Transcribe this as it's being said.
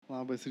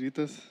Labas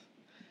rytas.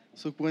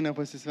 Su kuo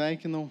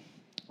nepasisveikinau.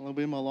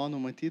 Labai malonu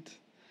matyti.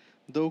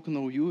 Daug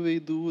naujų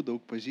veidų,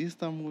 daug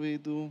pažįstamų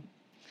veidų.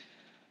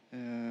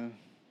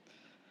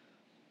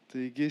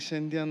 Taigi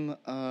šiandien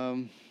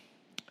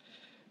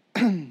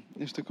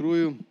iš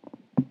tikrųjų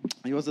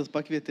Juozas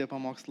pakvietė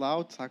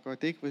pamokslaut, sako,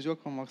 ateik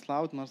važiuok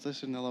pamokslaut, nors aš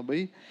ir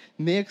nelabai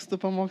mėgstu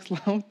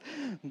pamokslaut,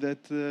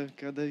 bet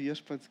kada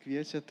viešpats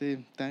kviečia, tai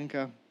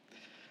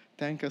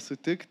tenka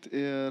sutikti.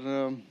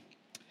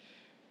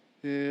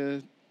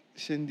 Ir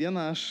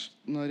šiandieną aš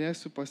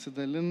norėsiu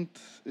pasidalinti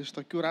iš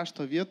tokių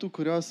rašto vietų,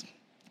 kurios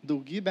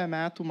daugybę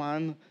metų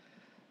man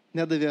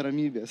nedavė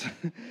ramybės.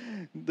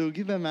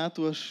 Daugybę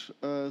metų aš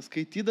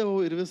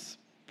skaitydavau ir vis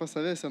pas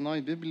save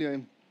Senojo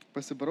Biblijoje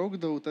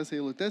pasibraukdavau tas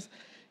eilutes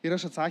ir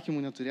aš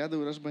atsakymų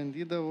neturėdavau ir aš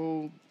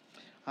bandydavau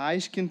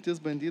aiškintis,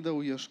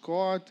 bandydavau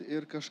ieškoti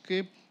ir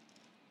kažkaip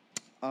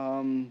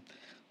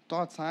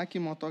to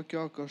atsakymo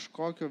tokio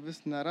kažkokio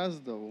vis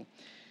nerasdavau.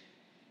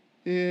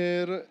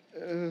 Ir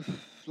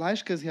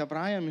laiškas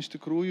Hebrajam iš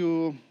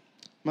tikrųjų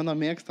mano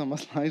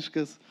mėgstamas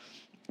laiškas,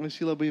 aš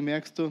jį labai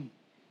mėgstu,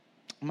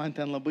 man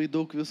ten labai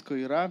daug visko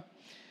yra,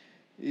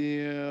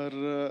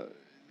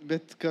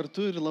 bet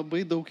kartu ir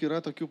labai daug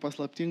yra tokių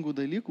paslaptingų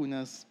dalykų,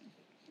 nes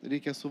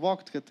reikia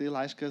suvokti, kad tai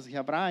laiškas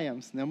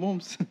Hebrajams, ne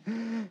mums.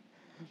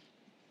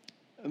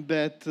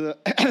 Bet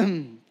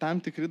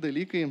tam tikri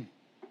dalykai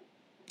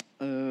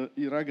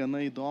yra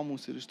gana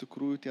įdomus ir iš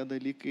tikrųjų tie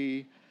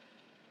dalykai,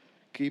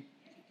 kaip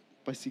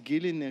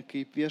pasigilini,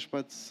 kaip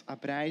viešpats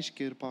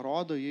apreiškia ir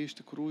parodo, jie iš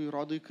tikrųjų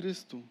rodo į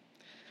Kristų.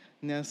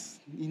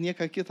 Nes į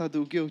nieką kitą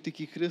daugiau,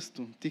 tik į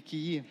Kristų, tik į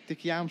jį,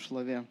 tik jam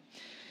šlovė.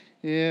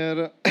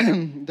 Ir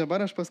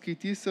dabar aš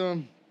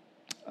paskaitysiu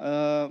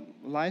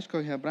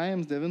laiško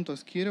Hebrajams 9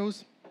 skyriaus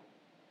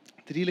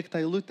 13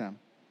 eilutę.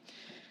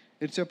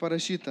 Ir čia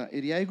parašyta,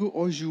 ir jeigu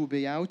ožių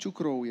bei jaučių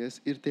kraujas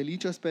ir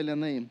telyčios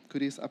pelenai,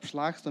 kuriais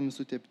apšlakstomi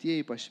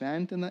suteptieji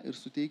pašventina ir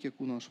suteikia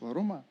kūno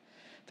švarumą,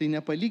 tai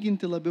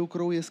nepalyginti labiau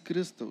kraujas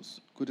Kristaus,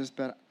 kuris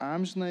per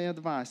amžinąją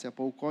dvasią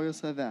paaukojo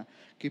save,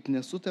 kaip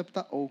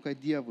nesutepta auka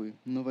Dievui,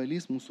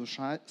 nuvalys mūsų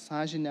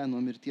sąžinę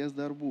nuo mirties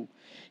darbų,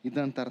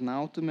 idant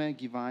tarnautume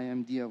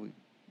gyvajam Dievui.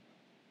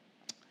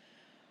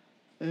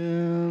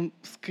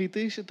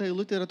 Skaitai šitą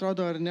eilutę ir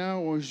atrodo, ar ne,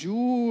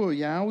 ožių,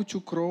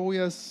 jaučių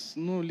kraujas,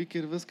 lyg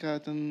ir viską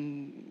ten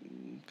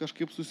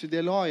kažkaip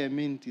susidėlioja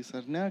mintys,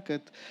 ar ne,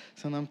 kad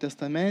Senam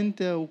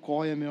testamente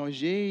aukojami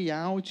ožiai,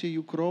 jaučiai,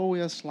 jų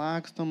kraujas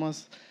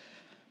šlakstomas.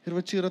 Ir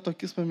va čia yra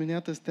tokis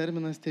paminėtas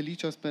terminas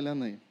telyčios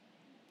pelenai.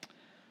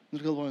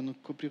 Ir galvoju,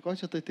 prie ko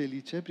čia ta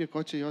telyčia, prie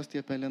ko čia jos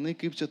tie pelenai,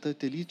 kaip čia ta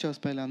telyčios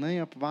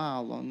pelenai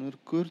apvalo, ir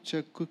kur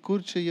čia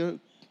jie,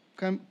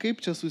 kaip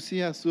čia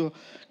susiję su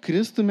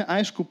Kristumi.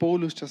 Aišku,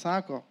 Paulius čia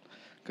sako,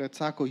 kad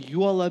sako,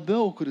 juo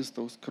labiau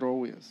Kristaus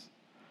kraujas.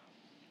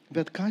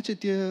 Bet ką čia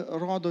tie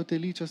rodo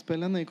telyčios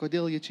pelenai,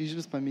 kodėl jie čia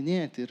išvis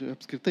paminėti ir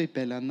apskritai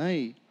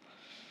pelenai.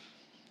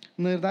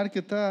 Ir dar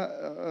kita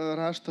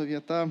rašto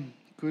vieta,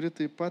 kuri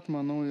taip pat,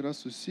 manau, yra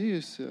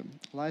susijusi,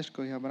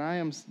 laiško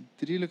Hebrajams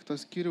 13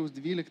 skyriaus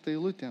 12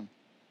 eilutė.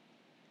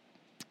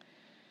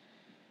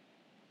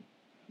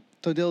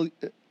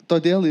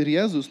 Todėl ir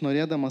Jėzus,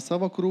 norėdamas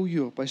savo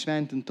krauju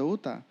pašventinti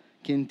tautą,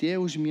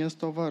 kentėjo už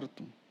miesto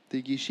vartų.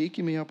 Taigi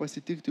išeikime jo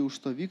pasitikti už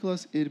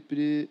stovyklos ir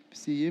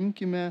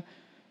prisijimkime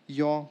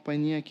jo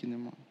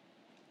paniekinimą.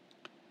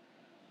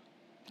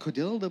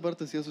 Kodėl dabar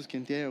tas Jėzus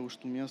kentėjo už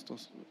tų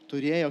miestos?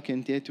 Turėjo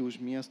kentėti už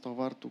miesto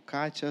vartų.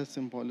 Ką čia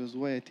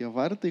simbolizuoja tie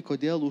vartai?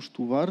 Kodėl už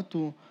tų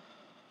vartų?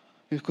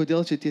 Ir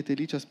kodėl čia tie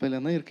telyčios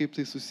pelenai ir kaip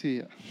tai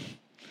susiję?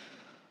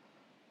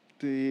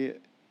 Tai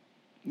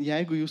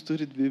jeigu jūs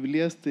turit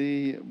Biblijas,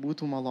 tai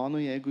būtų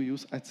malonu, jeigu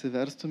jūs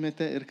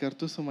atsiverstumėte ir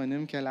kartu su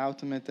manim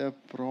keliautumėte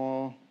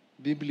pro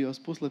Biblijos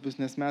puslapius,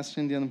 nes mes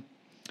šiandien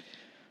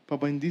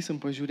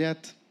pabandysim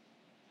pažiūrėti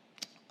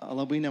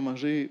labai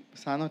nemažai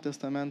Seno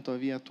testamento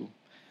vietų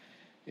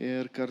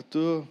ir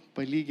kartu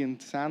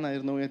palyginti Seną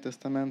ir Naują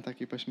testamentą,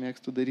 kaip aš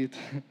mėgstu daryti.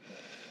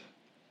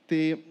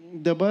 Tai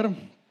dabar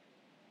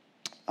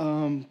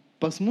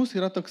pas mus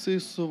yra toksai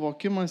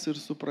suvokimas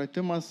ir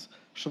supratimas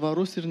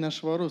švarus ir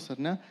nešvarus, ar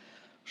ne?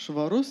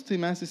 Švarus, tai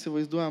mes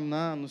įsivaizduojam,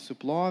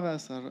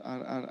 nusiplovęs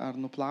ar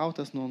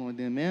nuplautas nuo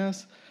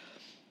nuodėmės.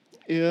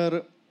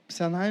 Ir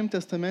Senajam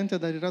testamente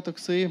dar yra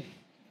toksai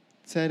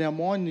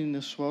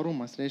ceremoninis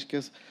švarumas.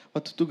 Reiškia,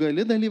 tu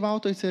gali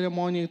dalyvauti toj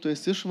ceremonijai, tu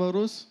esi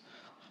švarus,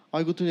 o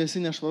jeigu tu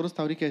esi nešvarus,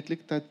 tau reikia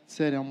atlikti tą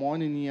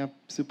ceremoninį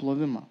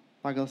apsiplovimą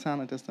pagal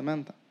Seną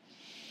testamentą.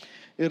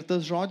 Ir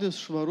tas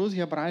žodis švarus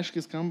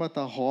hebrajiškai skamba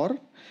tahor,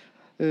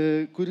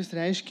 kuris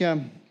reiškia,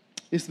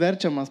 jis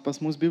verčiamas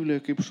pas mus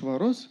Biblijoje kaip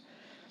švarus,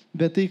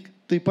 bet tai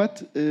taip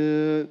pat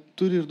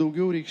turi ir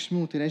daugiau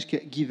reikšmių. Tai reiškia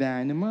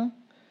gyvenimą,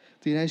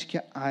 tai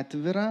reiškia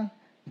atvirą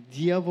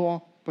Dievo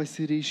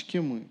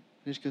pasireiškimui.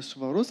 Reiškia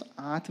švarus,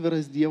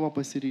 atviras Dievo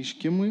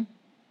pasireiškimui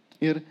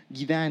ir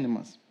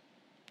gyvenimas.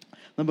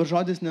 Dabar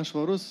žodis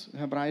nešvarus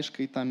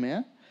hebrajiškai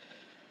tame,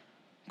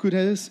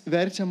 kuris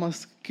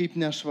verčiamas kaip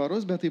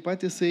nešvarus, bet taip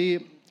pat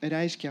jisai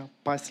reiškia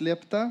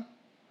paslėpta,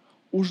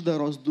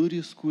 uždaros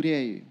durys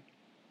kūrėjai.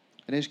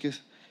 Reiškia,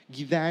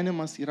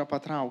 gyvenimas yra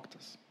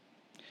patrauktas.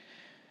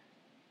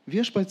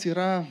 Viešpats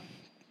yra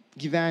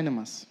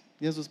gyvenimas.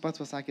 Jėzus pats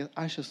pasakė,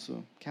 aš esu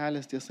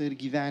kelias, tiesa ir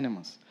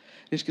gyvenimas.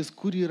 Reiškia,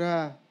 kur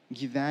yra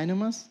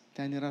gyvenimas,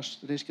 ten yra,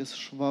 reiškia,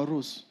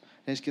 švarus,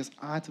 reiškia,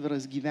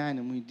 atviras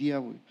gyvenimui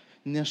Dievui.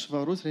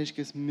 Nešvarus,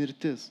 reiškia,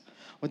 mirtis.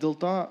 O dėl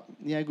to,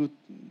 jeigu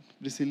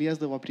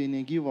prisiliesdavo prie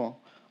negyvo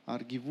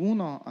ar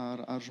gyvūno,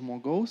 ar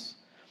žmogaus,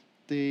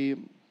 tai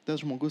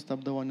tas žmogus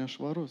tapdavo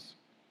nešvarus.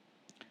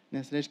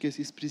 Nes, reiškia,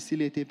 jis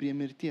prisilietė prie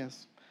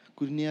mirties,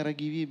 kur nėra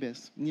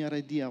gyvybės, nėra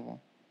Dievo,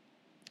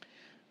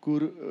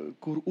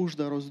 kur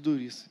uždaros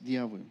durys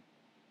Dievui.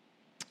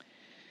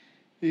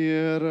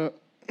 Ir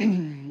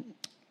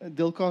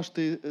dėl ko aš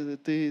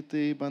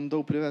tai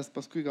bandau privesti,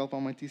 paskui gal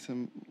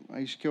pamatysim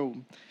aiškiau.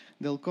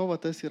 Dėl ko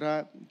tas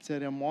yra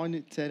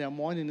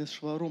ceremoninis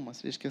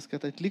švarumas. Reiškia,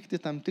 kad atlikti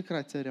tam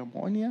tikrą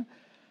ceremoniją,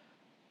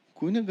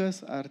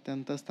 kunigas ar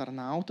ten tas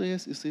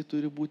tarnautojas, jisai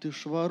turi būti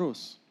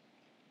švarus.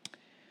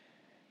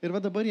 Ir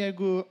dabar,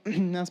 jeigu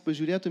mes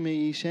pažiūrėtume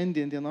į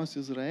šiandien dienos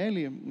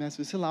Izraelį, mes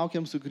visi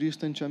laukiam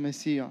sugrįžtančio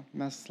Mesijo.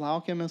 Mes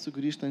laukiame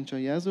sugrįžtančio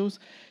Jėzaus,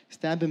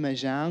 stebime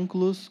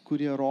ženklus,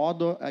 kurie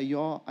rodo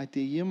jo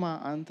atėjimą,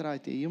 antrą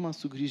atėjimą,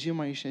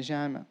 sugrįžimą į šią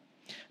žemę.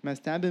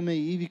 Mes stebime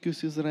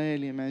įvykius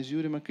Izraelyje, mes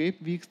žiūrime, kaip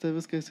vyksta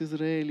viskas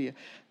Izraelyje,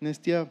 nes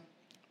tie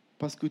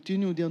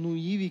paskutinių dienų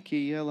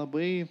įvykiai, jie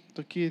labai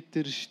tokie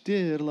tiršti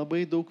ir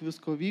labai daug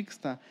visko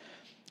vyksta.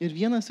 Ir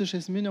vienas iš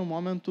esminių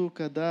momentų,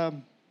 kada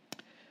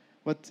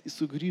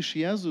sugrįš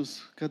Jėzus,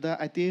 kada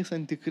ateis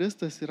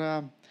antikristas,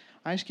 yra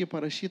aiškiai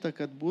parašyta,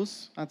 kad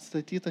bus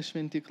atstatyta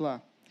šventykla.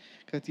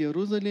 Kad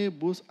Jeruzalėje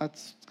bus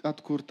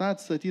atkurta,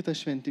 atstatyta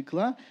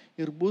šventykla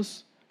ir bus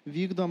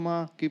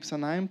vykdoma, kaip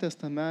Senajame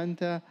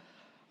testamente,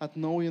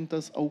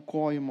 atnaujintas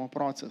aukojimo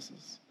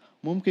procesas.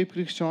 Mums kaip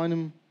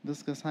krikščionim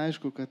viskas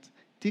aišku, kad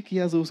tik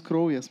Jėzaus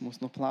kraujas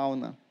mus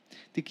nuplauna.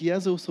 Tik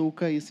Jėzaus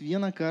auka, jis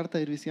vieną kartą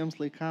ir visiems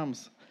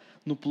laikams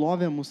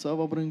nuplovė mus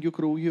savo brangiu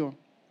krauju.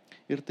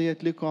 Ir tai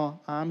atliko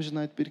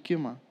amžiną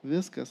atpirkimą.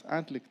 Viskas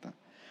atlikta.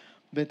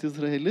 Bet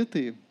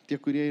izraelitai, tie,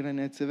 kurie yra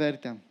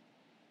neatsivertę,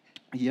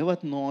 jie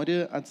nori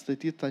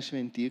atstatyti tą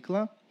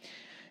šventyklą.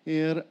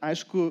 Ir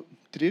aišku,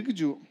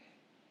 trikdžių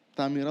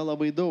tam yra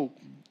labai daug.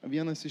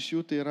 Vienas iš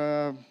jų tai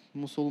yra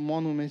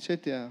musulmonų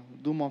mečetė,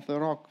 Dumo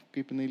Ferok,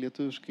 kaip jinai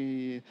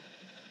lietuviškai,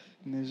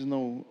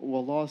 nežinau,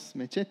 uolos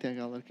mečetė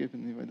gal, ar kaip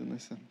jinai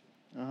vadinasi.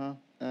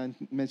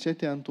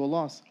 Mečetė ant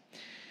uolos.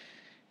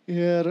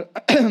 Ir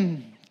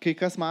kai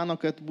kas mano,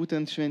 kad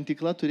būtent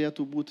šventykla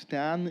turėtų būti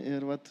ten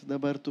ir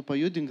dabar tu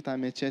pajudink tą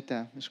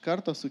mečetę. Iš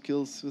karto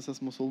sukils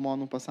visas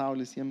musulmonų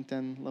pasaulis, jiem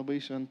ten labai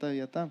šventa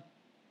vieta.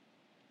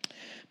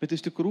 Bet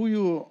iš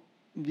tikrųjų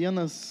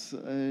vienas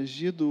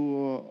žydų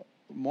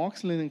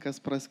mokslininkas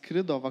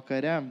praskrido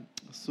vakare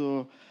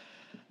su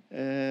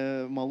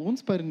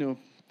malūnsparniu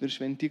virš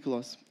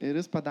šventyklos ir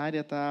jis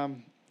padarė tą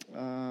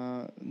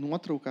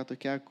nuotrauką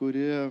tokią,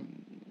 kuri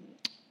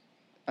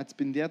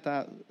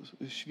atspindėtą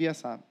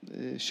šviesą,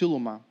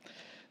 šilumą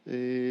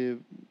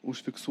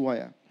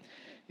užfiksuoja.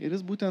 Ir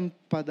jis būtent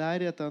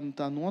padarė tą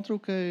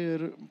nuotrauką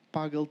ir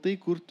pagal tai,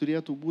 kur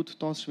turėtų būti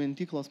tos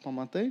šventyklos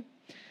pamatai,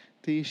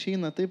 tai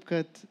išeina taip,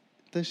 kad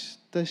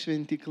ta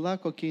šventykla,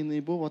 kokia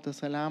jinai buvo, ta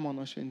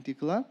Saliamono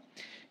šventykla,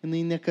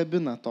 jinai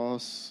nekabina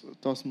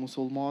tos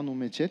musulmonų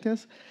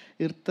mečetės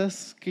ir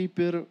tas kaip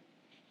ir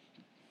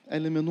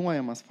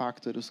eliminuojamas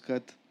faktorius,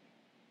 kad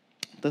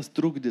tas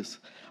trukdis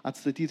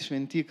atstatyti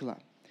šventyklą.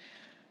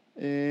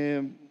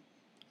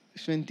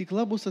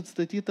 Šventykla bus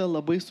atstatyta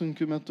labai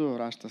sunkiu metu,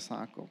 raštas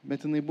sako,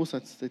 bet jinai bus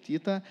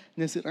atstatyta,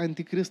 nes ir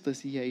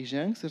antikristas į ją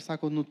įžengs ir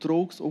sako,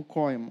 nutrauks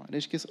aukojimą.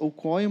 Reiškia,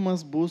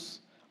 aukojimas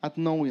bus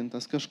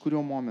atnaujintas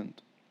kažkurio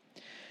momentu.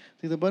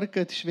 Tai dabar,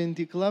 kad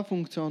šventykla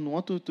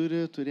funkcionuotų,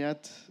 turi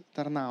turėti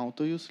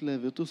tarnautojus,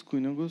 levitus,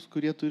 kunigus,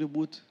 kurie turi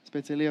būti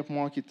specialiai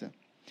apmokyti.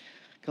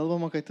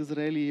 Kalbama, kad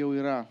Izraelyje jau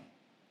yra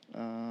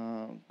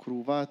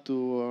krūva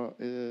tų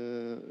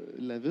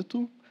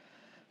levitų,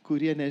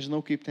 kurie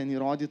nežinau, kaip ten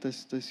įrodytas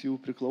tas jų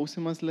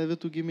priklausimas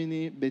levitų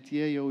giminiai, bet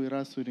jie jau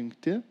yra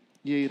surinkti,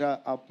 jie yra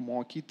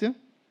apmokyti,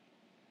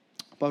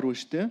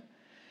 paruošti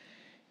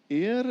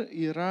ir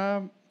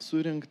yra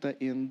surinkta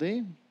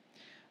indai.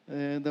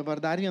 Dabar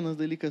dar vienas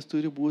dalykas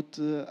turi būti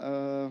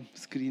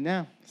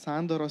skrynia,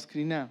 sandoros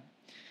skrynia.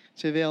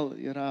 Čia vėl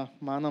yra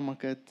manoma,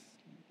 kad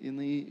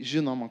jinai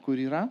žinoma, kur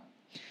yra.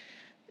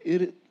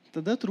 Ir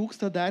tada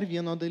trūksta dar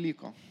vieno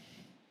dalyko,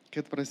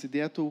 kad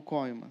prasidėtų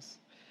aukojimas.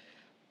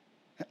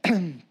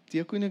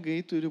 Tie kunigai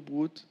turi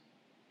būti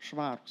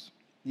švarūs,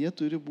 jie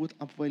turi būti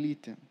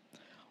apvalyti,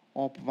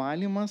 o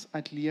apvalymas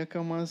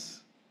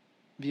atliekamas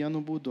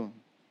vienu būdu.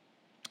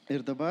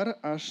 Ir dabar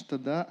aš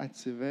tada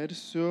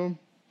atsiversiu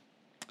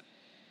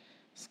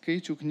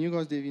Skaičių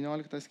knygos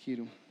 19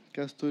 skyrių.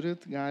 Kas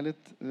turit, galit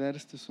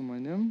versti su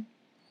manim.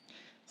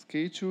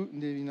 Skaičių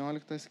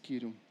 19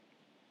 skyrių.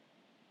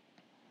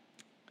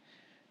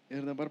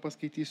 Ir dabar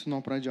paskaitysiu nuo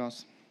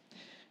pradžios.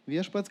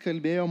 Viešpats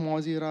kalbėjo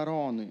Mozei ir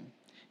Aronui.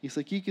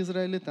 Įsakyk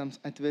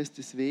izraelitams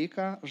atvesti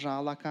sveiką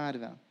žalą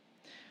karvę.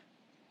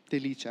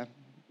 Telyčią.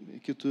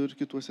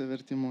 kituose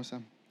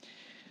vertimuose.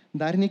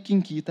 Dar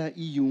nekinkytą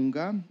į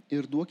jungą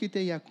ir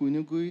duokite ją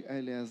kunigui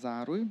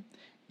Eleazarui,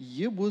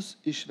 ji bus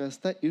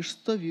išvesta iš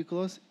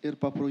stovyklos ir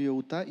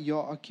paprojauta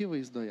jo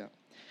akivaizdoje.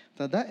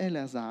 Tada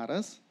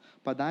Eleazaras,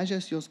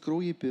 padažęs jos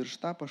kraujį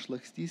pirštą,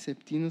 pašlakstys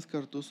 7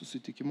 kartus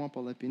susitikimo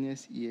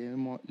palapinės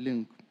įėjimo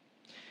link.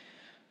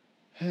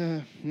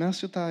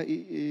 Mes šitą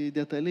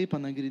detaliai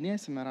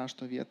panagrinėsime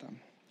rašto vietą.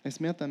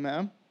 Esmė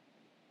tame,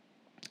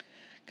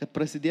 kad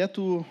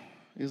prasidėtų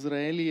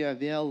Izraelyje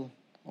vėl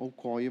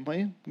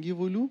aukojimai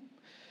gyvulių,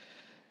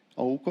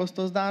 aukos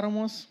tos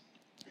daromos,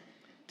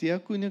 tie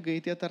kunigai,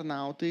 tie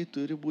tarnautojai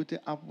turi būti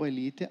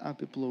apvalyti,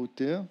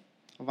 apiplauti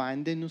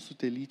vandeniu su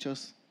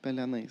telyčios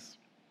pelenais.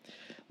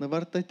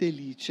 Dabar ta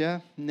telyčia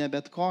ne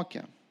bet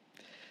kokia.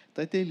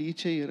 Ta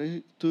telyčia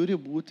turi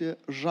būti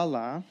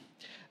žala.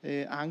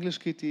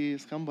 Angliškai tai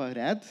skamba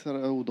red,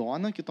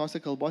 raudona,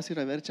 kitose kalbose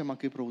yra verčiama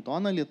kaip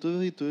raudona,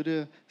 lietuviai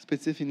turi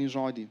specifinį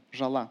žodį –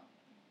 žala.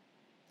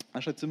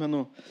 Aš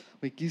atsimenu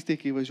vaikystėje,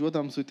 kai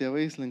važiuodam su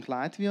tėvais link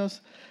Latvijos,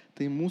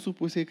 tai mūsų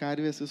pusėje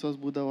karvės visos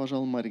būdavo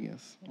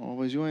žalmargės. O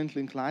važiuojant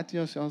link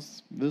Latvijos, jos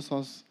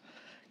visos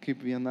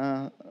kaip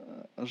viena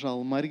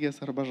žalmargės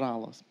arba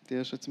žalos.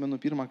 Tai aš atsimenu,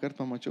 pirmą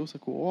kartą pamačiau,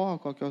 sakau,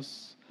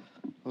 kokios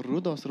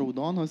rudos,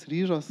 raudonos,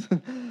 ryžos.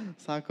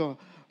 Sako,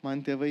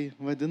 man tėvai,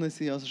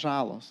 vadinasi jos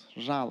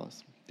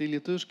žalos. Tai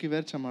lietuviškai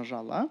verčiama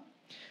žala,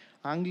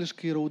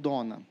 angliškai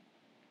raudona.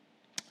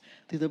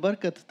 Tai dabar,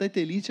 kad ta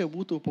telyčia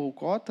būtų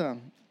paaukota,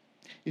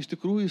 iš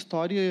tikrųjų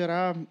istorijoje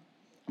yra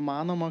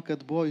manoma,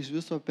 kad buvo iš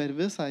viso per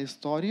visą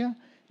istoriją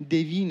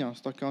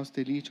 9 tokios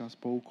telyčios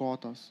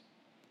paaukotos.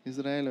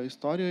 Izraelio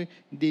istorijoje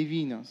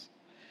 9.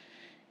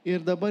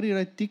 Ir dabar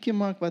yra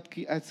tikima, kad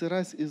kai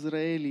atsiras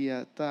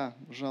Izraelyje ta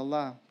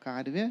žala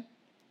karvė,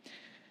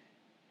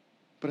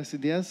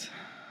 prasidės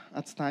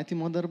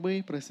atstatymo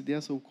darbai,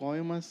 prasidės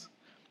aukojimas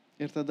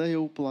ir tada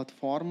jau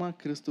platforma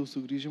Kristaus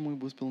sugrįžimui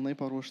bus pilnai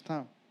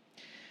paruošta.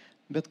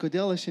 Bet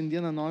kodėl aš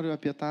šiandieną noriu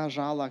apie tą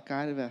žalą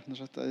karvę,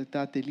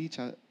 tą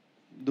telyčią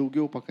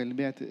daugiau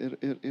pakalbėti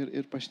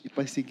ir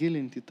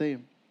pasigilinti tai.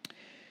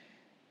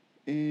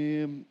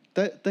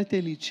 Ta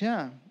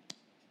telyčia,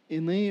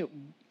 jinai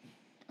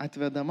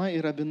atvedama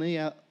ir rabinai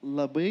ją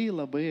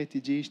labai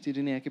atidžiai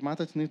ištyrinėja. Kaip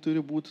matot, jinai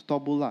turi būti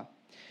tobula.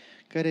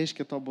 Ką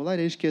reiškia tobula?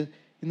 Reiškia,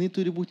 jinai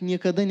turi būti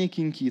niekada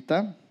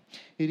nekinkyta.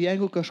 Ir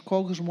jeigu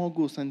kažkoks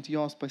žmogus ant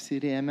jos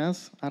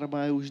pasirėmęs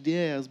arba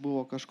uždėjęs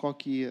buvo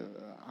kažkokį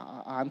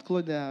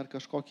antklodę ar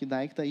kažkokį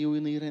daiktą, jau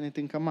jinai yra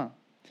netinkama.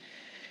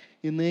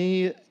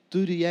 Jinai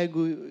turi,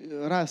 jeigu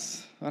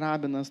ras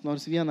rabinas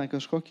nors vieną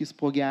kažkokį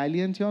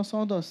spogelį ant jos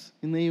odos,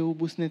 jinai jau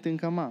bus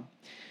netinkama.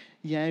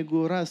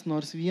 Jeigu ras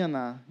nors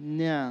vieną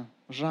ne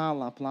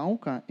žalą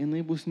plauką, jinai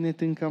bus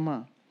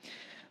netinkama.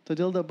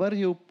 Todėl dabar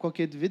jau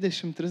kokie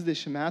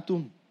 20-30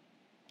 metų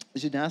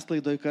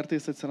žiniasklaidoje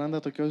kartais atsiranda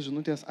tokios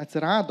žinutės,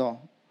 atsirado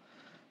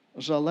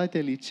žala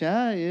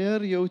telyčia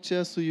ir jau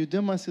čia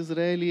sujudimas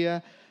Izraelyje,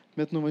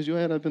 bet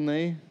nuvažiuoja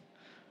rabinai,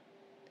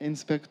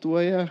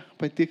 inspektuoja,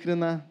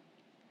 patikrina,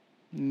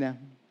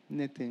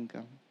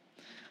 netinka.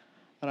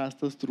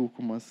 Rastas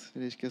trūkumas.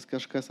 Reiškia,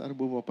 kažkas ar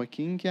buvo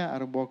pakinkę,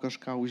 ar buvo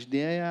kažką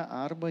uždėję,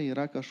 arba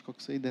yra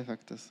kažkoksai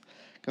defektas.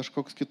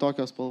 Kažkoks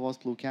kitokios spalvos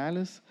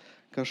plaukelis,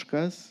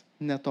 kažkas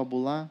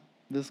netobula,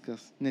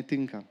 viskas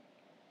netinka.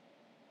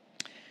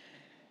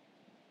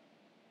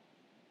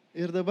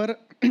 Ir dabar,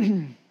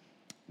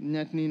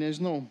 net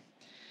nežinau,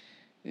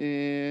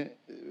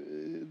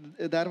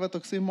 dar va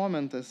toksai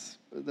momentas,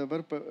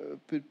 dabar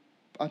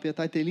apie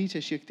tą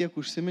telyčią šiek tiek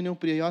užsiminiau,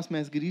 prie jos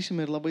mes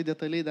grįšime ir labai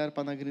detaliai dar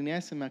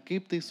panagrinėsime,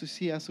 kaip tai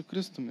susiję su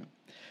Kristumi,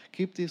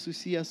 kaip tai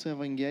susiję su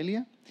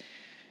Evangelija.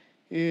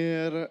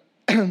 Ir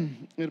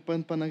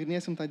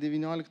panagrinėsim tą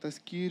 19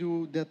 skyrių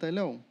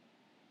detaliau.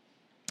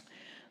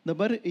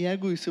 Dabar,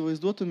 jeigu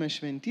įsivaizduotume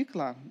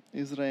šventyklą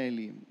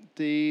Izraelį,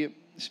 tai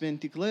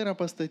šventykla yra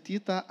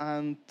pastatyta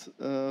ant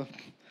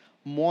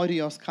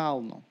Morijos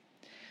kalno.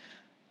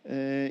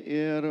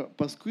 Ir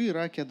paskui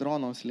yra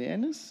Kedrono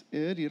slėnis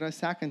ir yra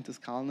sekantis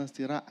kalnas,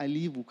 tai yra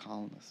Alyvų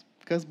kalnas.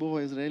 Kas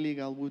buvo Izraelyje,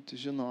 galbūt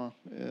žino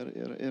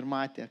ir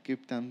matė,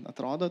 kaip ten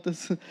atrodo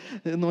tas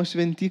nuo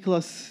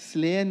šventyklos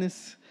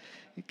slėnis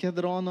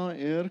Kedrono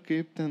ir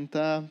kaip ten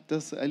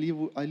tas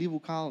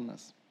Alyvų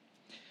kalnas.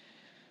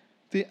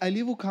 Tai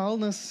Alyvų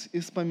kalnas,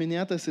 jis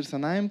paminėtas ir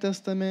Senajam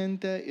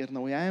testamente, ir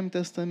Naujajam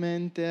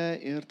testamente,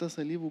 ir tas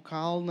Alyvų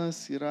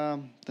kalnas yra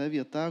ta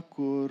vieta,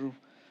 kur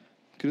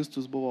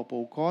Kristus buvo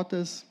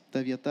paaukotas,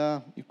 ta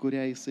vieta,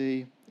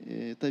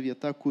 ta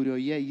vieta,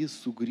 kurioje jis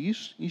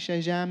sugrįš į šią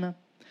žemę,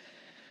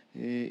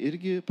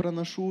 irgi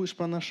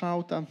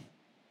išpranašauta.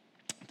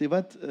 Tai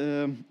vat,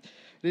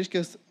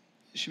 reiškia,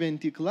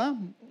 šventykla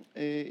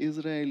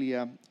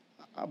Izraelyje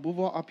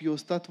buvo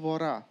apjuosta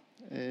tvora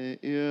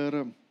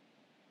ir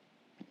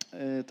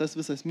tas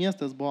visas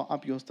miestas buvo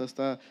apjuostas,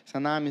 ta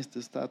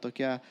senamiestis, ta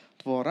tokia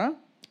tvora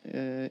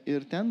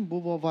ir ten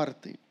buvo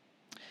vartai.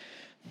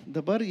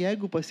 Dabar,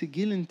 jeigu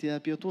pasigilinti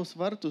apie tuos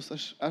vartus,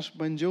 aš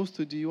bandžiau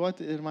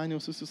studijuoti ir man jau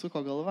susisuko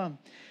galva,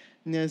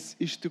 nes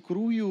iš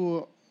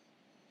tikrųjų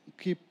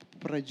kaip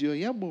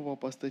pradžioje buvo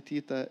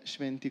pastatyta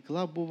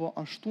šventykla, buvo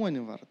 8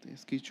 vartai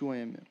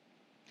skaičiuojami.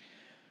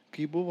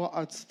 Kai buvo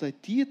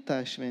atstatyta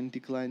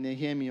šventykla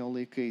Nehemijo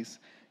laikais,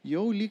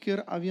 jau lyg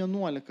ir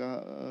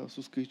 11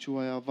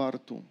 suskaičiuoja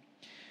vartų.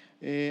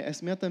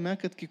 Esmė tame,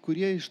 kad kai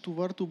kurie iš tų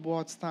vartų buvo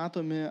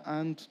atstatomi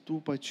ant tų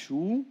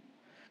pačių,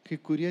 kai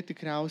kurie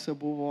tikriausia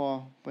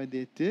buvo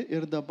padėti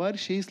ir dabar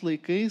šiais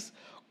laikais,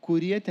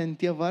 kurie ten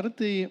tie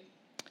vartai,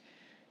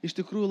 iš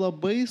tikrųjų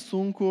labai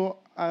sunku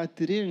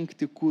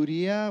atrinkti,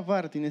 kurie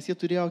vartai, nes jie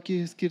turėjo,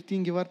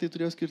 skirtingi vartai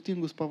turėjo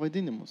skirtingus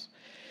pavadinimus.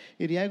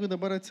 Ir jeigu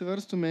dabar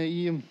atsiverstume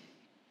į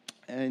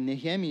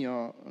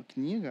Nehemijo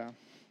knygą,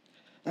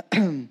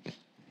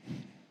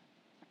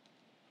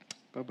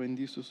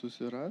 pabandysiu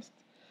susirasti,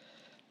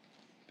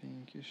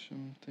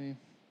 500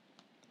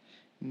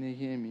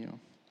 Nehemijo.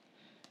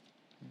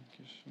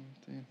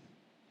 500.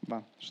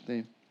 Va,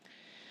 štai.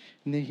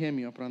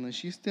 Nehemijo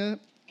pranašystė,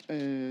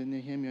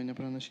 Nehemijo ne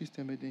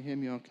pranašystė, bet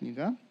Nehemijo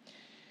knyga.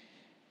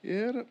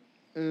 Ir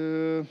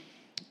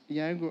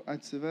jeigu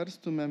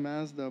atsiverstume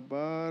mes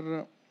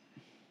dabar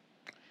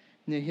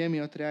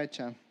Nehemijo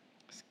 3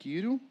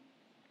 skyrių,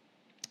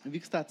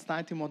 vyksta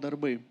atstatymo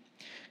darbai.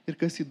 Ir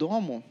kas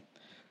įdomu,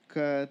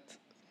 kad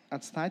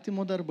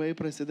atstatymo darbai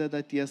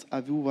prasideda ties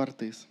avių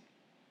vartais.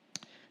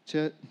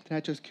 Čia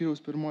 3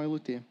 skyriaus 1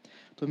 eilutė.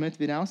 Tuomet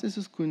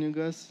vyriausiasis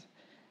kunigas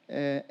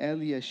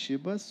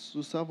Eliašibas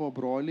su savo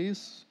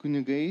broliais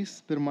kunigais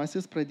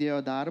pirmasis pradėjo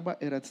darbą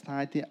ir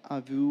atstatė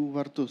avių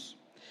vartus.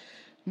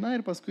 Na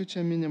ir paskui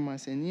čia minima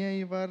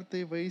senieji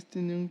vartai,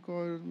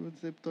 vaistininko ir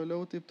taip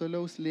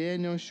toliau,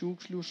 slėnio,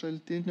 šiukšlių,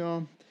 šaltinio,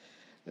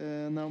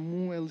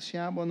 namų,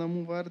 Elšebo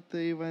namų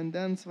vartai,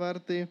 vandens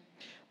vartai.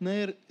 Na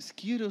ir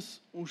skyrius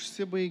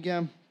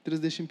užsibaigia,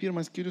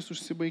 31 skyrius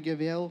užsibaigia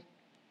vėl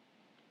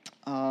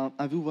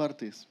avių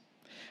vartais.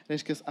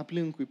 Reiškia,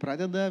 aplinkui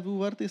pradeda avių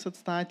vartais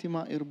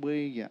atstatymą ir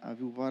baigia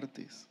avių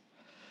vartais.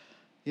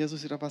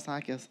 Jėzus yra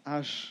pasakęs,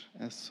 aš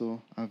esu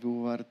avių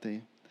vartai.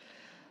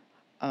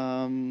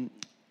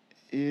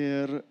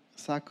 Ir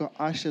sako,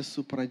 aš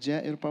esu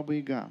pradžia ir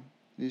pabaiga.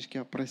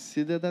 Reiškia,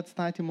 prasideda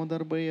atstatymo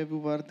darbai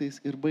avių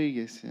vartais ir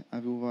baigėsi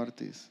avių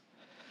vartais.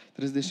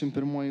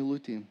 31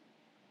 eilutė.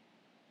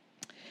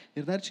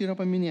 Ir dar čia yra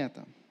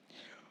paminėta.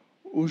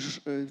 Už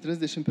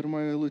 31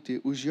 eilutė.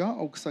 Už jo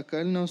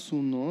auksakalnio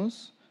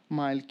sūnus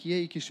Malkija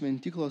iki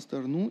šventyklos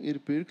tarnų ir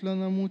pirklio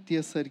namų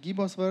ties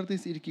sargybos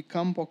vartais ir iki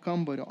kampo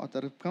kambario, o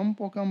tarp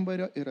kampo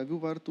kambario ir avių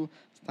vartų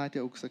statė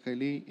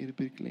auksakaliai ir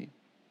pirkliai.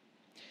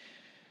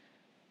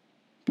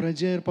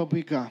 Pradžia ir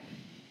pabaiga.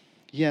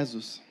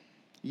 Jėzus,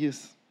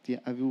 jis tie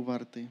avių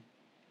vartai.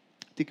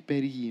 Tik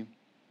per jį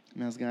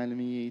mes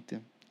galime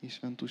įeiti į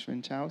šventų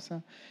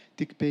švenčiausią,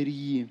 tik per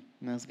jį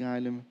mes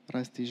galim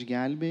rasti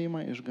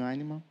išgelbėjimą,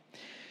 išganimą.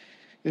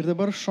 Ir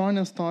dabar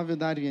šone stovi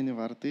dar vieni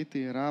vartai,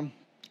 tai yra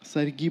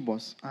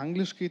sargybos.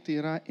 Angliškai tai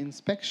yra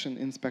inspection,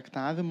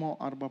 inspektavimo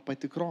arba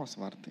patikros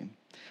vartai.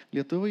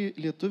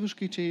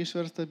 Lietuviškai čia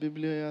išversta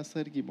Biblijoje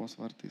sargybos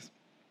vartais.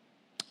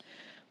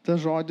 Ta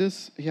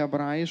žodis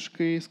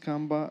hebrajiškai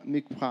skamba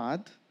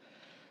mikpad.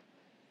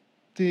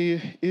 Tai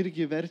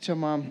irgi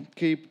verčiama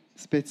kaip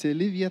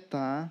speciali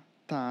vieta,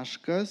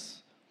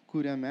 taškas,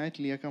 kuriame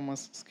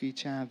atliekamas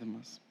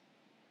skaičiavimas.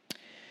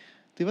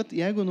 Tai vat,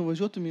 jeigu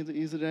nuvažiuotum į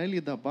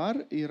Izraelį dabar,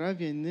 yra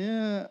vieni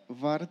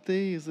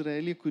vartai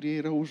Izraelį, kurie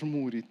yra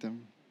užmūryti.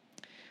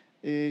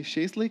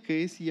 Šiais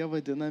laikais jie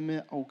vadinami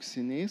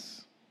auksiniais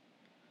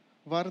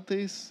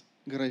vartais,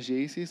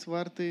 gražiaisiais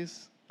vartais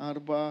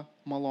arba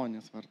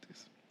malonės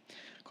vartais.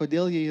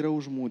 Kodėl jie yra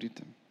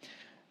užmūryti?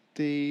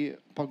 Tai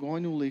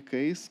pagonių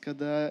laikais,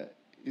 kada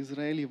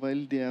Izraelį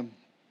valdė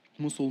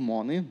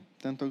musulmonai,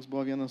 ten toks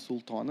buvo vienas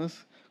sultonas,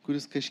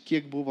 kuris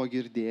kažkiek buvo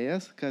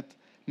girdėjęs, kad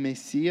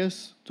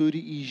Mesijas turi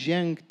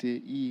įžengti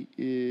į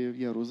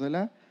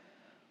Jeruzalę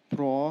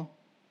pro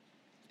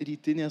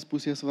rytinės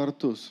pusės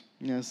vartus,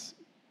 nes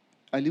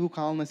Alyvų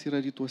kalnas yra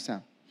rytuose.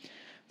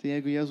 Tai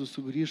jeigu Jėzus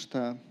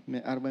sugrįžta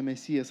arba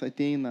Mesijas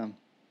ateina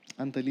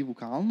ant Alyvų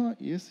kalno,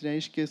 jis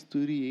reiškia,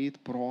 turi eiti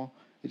pro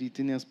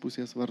rytinės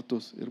pusės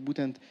vartus. Ir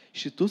būtent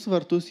šitus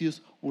vartus jis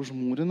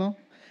užmūrino,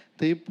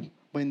 taip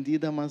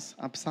bandydamas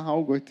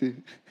apsaugoti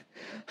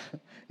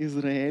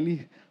Izraelį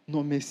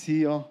nuo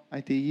Mesijo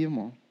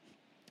ateimo.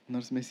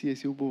 Nors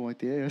Mesijas jau buvo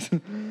atėjęs.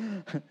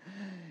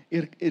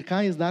 Ir ką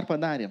jis dar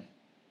padarė?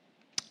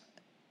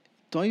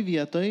 Toj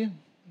vietoj,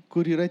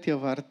 kur yra tie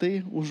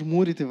vartai,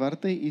 užmūryti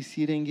vartai,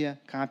 įsirengė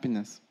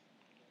kapines.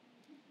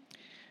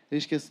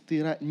 Reiškia, tai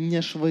yra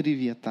nešvari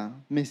vieta.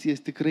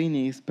 Mesijas tikrai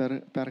neįs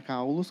per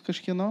kaulus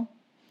kažkieno.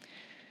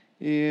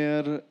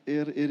 Ir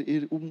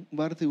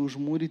vartai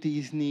užmūryti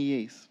jis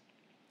neįeis.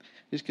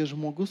 Reiškia,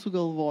 žmogus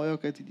sugalvojo,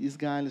 kad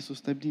jis gali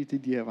sustabdyti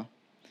Dievą.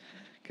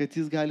 Kad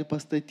jis gali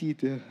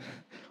pastatyti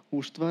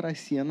užtvarą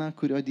sieną,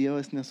 kurio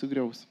Dievas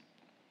nesugriaus.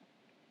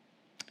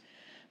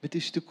 Bet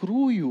iš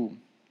tikrųjų,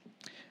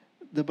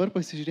 dabar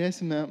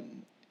pasižiūrėsime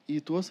į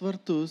tuos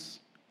vartus,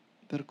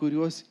 per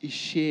kuriuos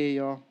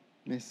išėjo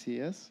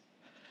Mesijas.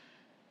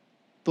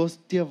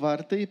 Tie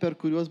vartai, per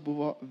kuriuos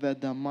buvo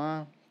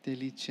vedama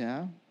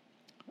telyčia,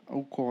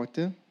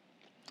 aukoti.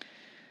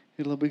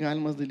 Ir labai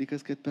galimas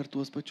dalykas, kad per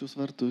tuos pačius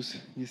vartus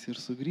jis ir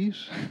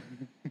sugrįž.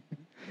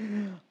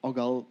 O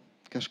gal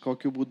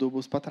kažkokiu būdu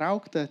bus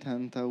patraukta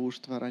ten ta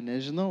užtvara,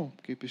 nežinau,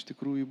 kaip iš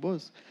tikrųjų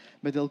bus.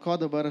 Bet dėl ko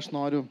dabar aš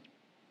noriu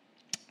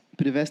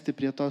privesti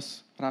prie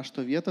tos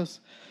rašto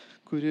vietos,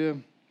 kuri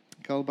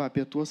kalba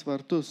apie tuos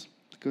vartus,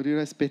 kuri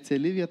yra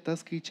speciali vieta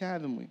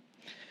skaičiavimui.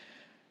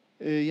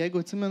 Jeigu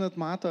atsimenat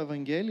Mato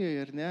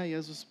Evangelijoje, ar ne,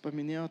 Jėzus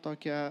paminėjo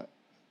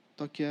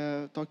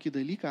tokį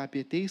dalyką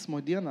apie teismo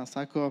dieną.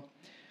 Sako,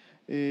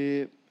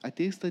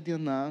 ateis ta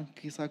diena,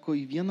 kai, sako,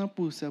 į vieną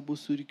pusę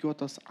bus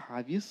surikiuotos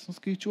avys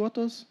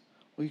suskaičiuotos,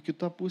 o į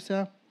kitą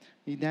pusę,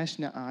 į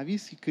dešinę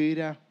avys, į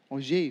kairę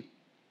ožiai.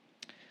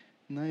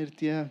 Na ir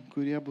tie,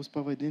 kurie bus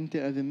pavadinti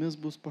avimis,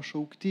 bus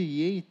pašaukti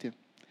įeiti.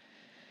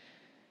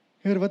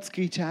 Ir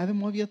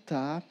skaičiavimo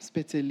vieta,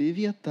 speciali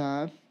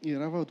vieta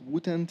yra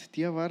būtent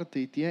tie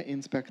vartai, tie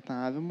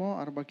inspektavimo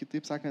arba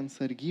kitaip sakant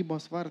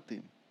sargybos vartai.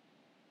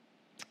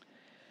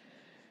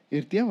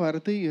 Ir tie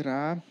vartai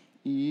yra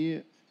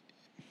į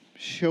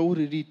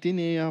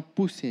šiaurrytinėje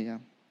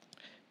pusėje.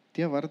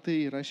 Tie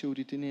vartai yra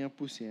šiaurrytinėje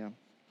pusėje.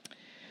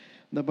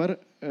 Dabar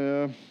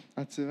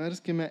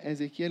atsiverskime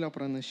Ezekielio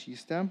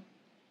pranašystę,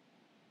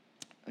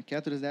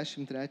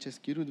 43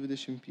 skyrių,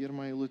 21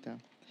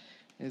 eilutę.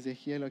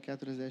 Ezekielio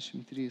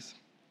 43.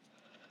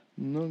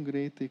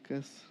 Greitai,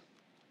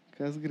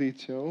 kas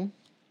greičiau.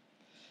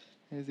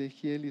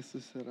 Ezekielį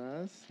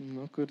susiras.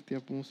 Kur tie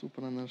mūsų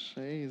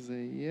pranašai,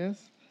 Izaijas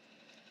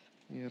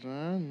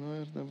yra.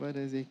 Ir dabar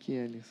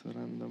Ezekielį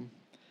surandam.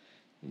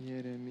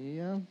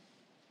 Jeremiją.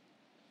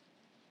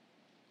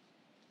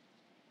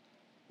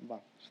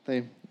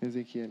 Štai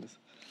Ezekielis.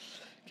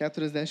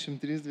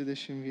 43,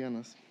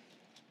 21.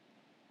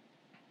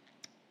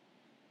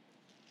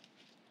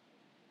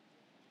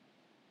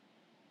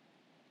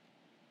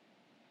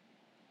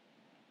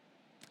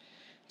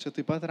 Čia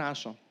taip pat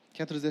rašo,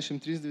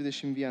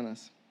 43:21.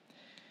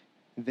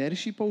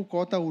 Veršį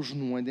paaukotą už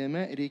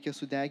nuodėmę reikia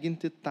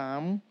sudeginti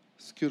tam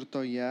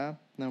skirtoje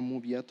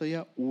namų vietoje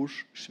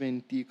už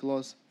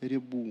šventyklos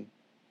ribų.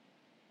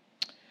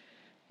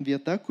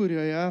 Vieta,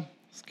 kurioje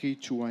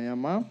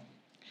skaičiuojama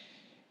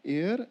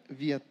ir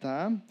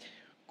vieta,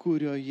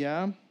 kuri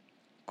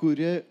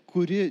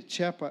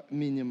čia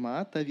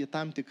minima, ta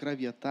tam tikra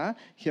vieta,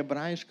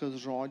 hebrajiškas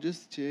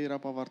žodis čia yra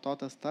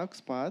pavartotas toks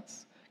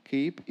pats,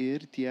 kaip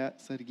ir tie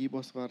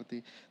sargybos vartai.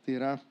 Tai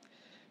yra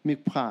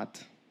miphat.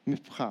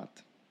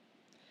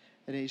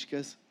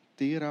 Reiškia,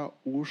 tai yra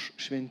už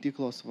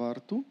šventyklos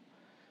vartų.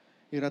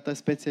 Yra ta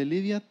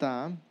speciali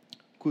vieta,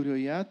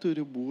 kurioje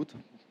turi būti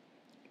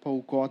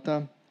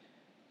paaukota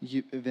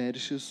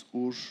veršis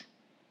už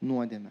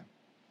nuodėmę.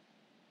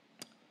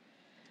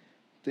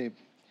 Taip.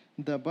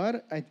 Dabar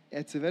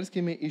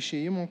atsiverskime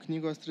Išėjimo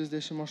knygos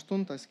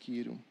 38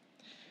 skyrių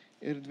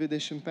ir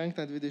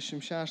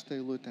 25-26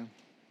 eilutę.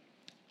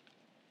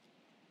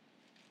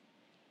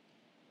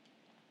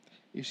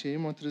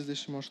 Išėjimo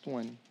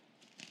 38.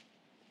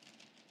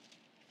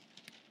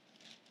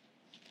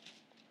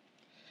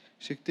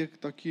 Šiek tiek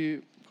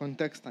tokį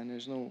kontekstą,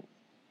 nežinau,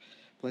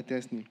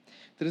 platesnį.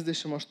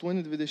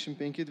 38,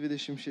 25,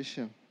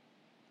 26.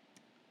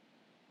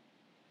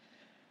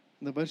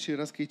 Dabar čia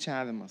yra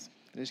skaičiavimas.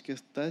 Reiškia,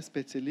 ta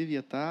speciali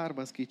vieta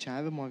arba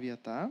skaičiavimo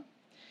vieta.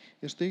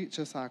 Ir štai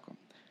čia sako,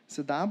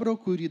 sidabro,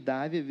 kurį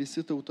davė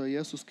visi tautoje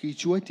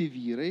suskaičiuoti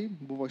vyrai,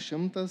 buvo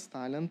 100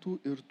 talentų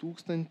ir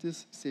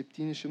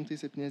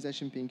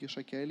 1775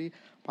 šakeliai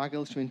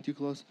pagal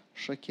šventyklos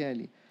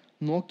šakelį.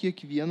 Nuo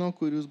kiekvieno,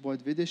 kuris buvo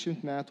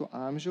 20 metų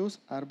amžiaus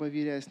arba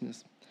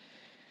vyresnis.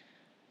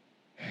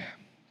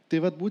 Tai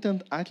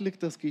būtent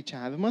atliktas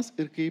skaičiavimas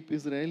ir kaip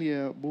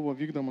Izraelyje buvo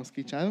vykdomas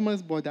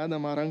skaičiavimas, buvo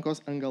dedama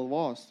rankos ant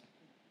galvos.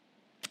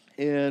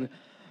 Ir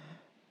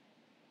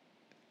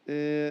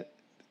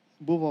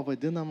buvo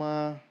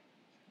vadinama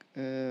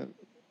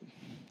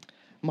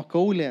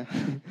makaulė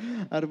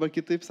arba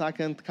kitaip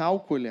sakant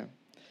kaukolė.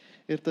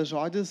 Ir tas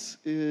žodis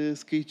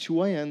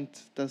skaičiuojant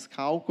tas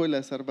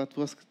kaukolės arba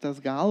tas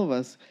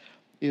galvas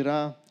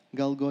yra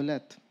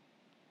galgolet.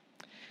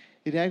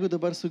 Ir jeigu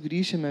dabar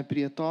sugrįšime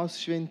prie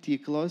tos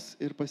šventyklos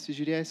ir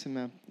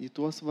pasižiūrėsime į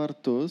tuos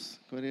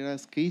vartus, kur yra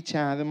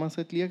skaičiavimas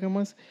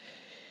atliekamas,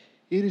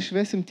 ir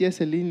išvesim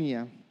tiesią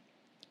liniją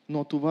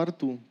nuo tų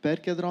vartų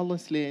per Kedrolo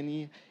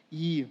slėnį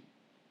į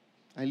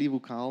Alyvų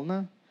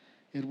kalną,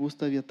 ir bus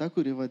ta vieta,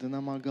 kuri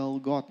vadinama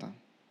Galgota.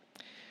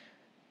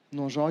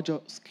 Nuo žodžio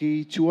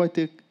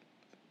skaičiuoti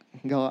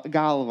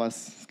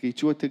galvas.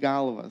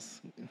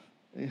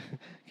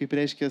 Kaip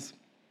reiškia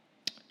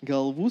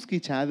galvų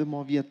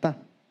skaičiavimo vieta.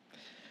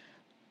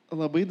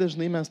 Labai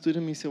dažnai mes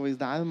turime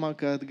įsivaizdavimą,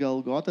 kad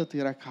Galgota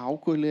tai yra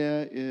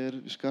kaukolė ir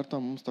iš karto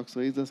mums toks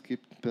vaizdas kaip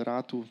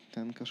piratų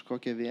ten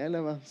kažkokia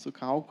vėliava su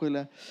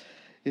kaukolė.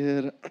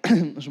 Ir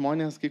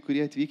žmonės, kai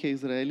kurie atvykę į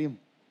Izraelį,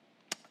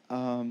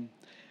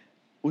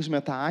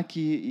 užmeta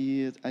akį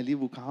į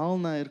Alyvų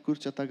kalną ir kur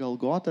čia ta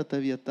Galgota, ta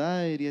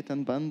vieta, ir jie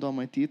ten bando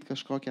matyti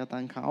kažkokią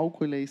ten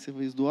kaukolę,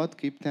 įsivaizduoti,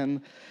 kaip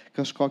ten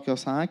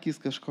kažkokios akys,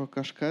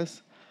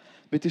 kažkas.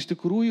 Bet iš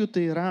tikrųjų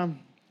tai yra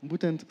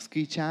būtent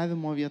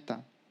skaičiavimo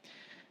vieta.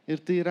 Ir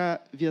tai yra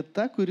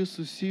vieta, kuri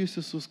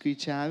susijusi su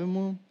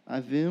skaičiavimu,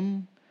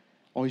 avim,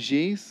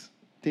 ožiais,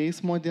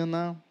 teismo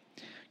diena,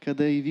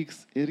 kada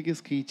įvyks irgi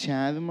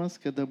skaičiavimas,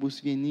 kada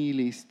bus vieni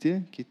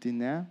įleisti, kiti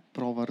ne,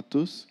 pro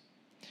vartus.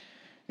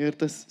 Ir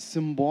tas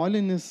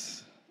simbolinė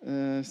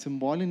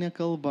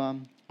kalba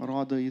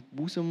rodo į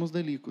būsimus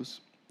dalykus.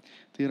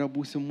 Tai yra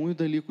būsimųjų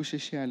dalykų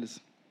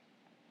šešėlis.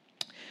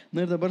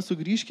 Na ir dabar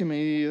sugrįžkime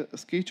į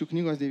Skaičių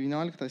knygos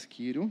 19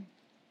 skyrių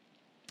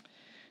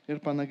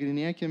ir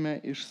panagrinėkime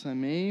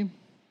išsamei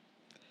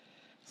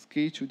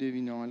Skaičių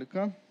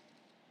 19.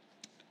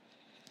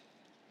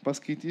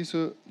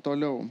 Paskaitysiu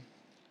toliau.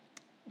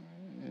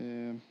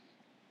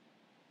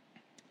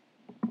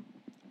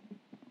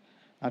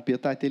 Apie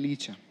tą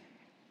telyčią.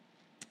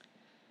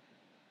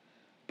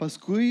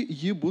 Paskui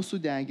ji bus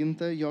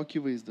sudeginta jo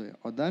akivaizdoje,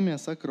 oda,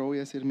 mėsa,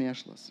 kraujas ir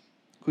mėšlas.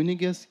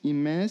 Kunigės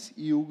įmes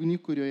į ugnį,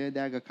 kurioje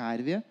dega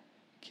karvė,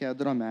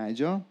 kedro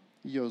medžio,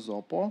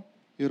 jozopo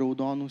ir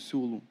raudonų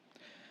siūlų.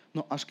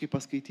 Aš kai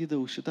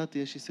paskaitydavau šitą,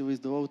 tai aš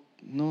įsivaizdavau,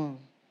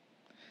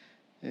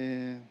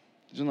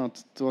 žinot,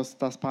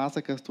 tas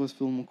pasakas, tuos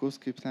filmukus,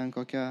 kaip ten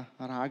kokia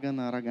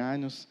ragana,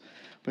 raganius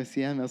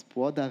pasiėmęs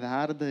puodą,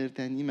 verda ir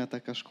ten įmeta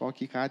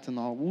kažkokį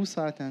katino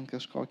ūsą, ten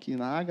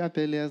kažkokį nagą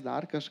pelės,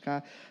 dar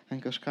kažką,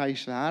 ten kažką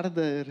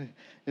išverda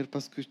ir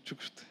paskui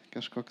čiukšt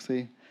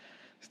kažkoksai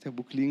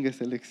stebuklingas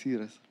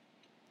eleksyras.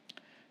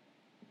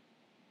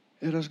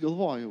 Ir aš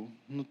galvojau,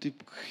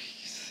 taip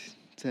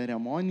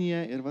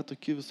ceremonija ir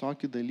tokie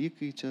visokie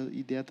dalykai, čia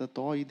įdėta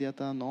to,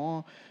 įdėta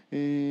ano,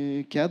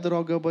 kedro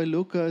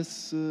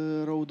gabaliukas,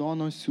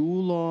 raudono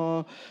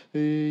siūlo,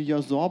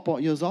 jozopo.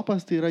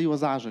 Jozopas tai yra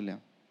juozažolė.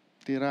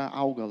 Tai yra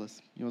augalas,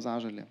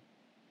 juozažolė.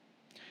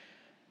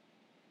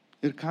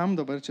 Ir kam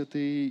dabar čia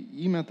tai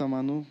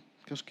įmetama,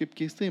 kažkaip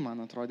keistai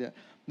man atrodė.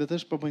 Bet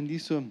aš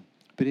pabandysiu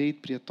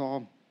prieiti prie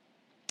to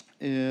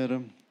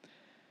ir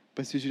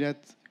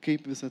pasižiūrėti,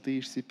 kaip visą tai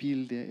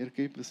išsipildė ir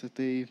kaip visą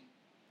tai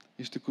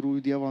iš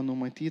tikrųjų Dievo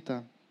numatyta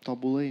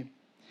tobulai.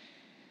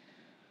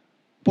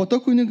 Po to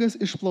kunigas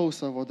išplaus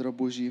savo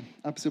drabužį,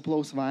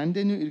 apsiplaus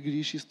vandeniu ir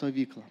grįš į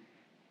stovyklą.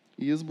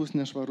 Jis bus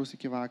nešvarus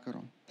iki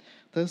vakaro.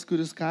 Tas,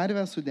 kuris karvę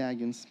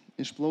sudegins,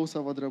 išplaus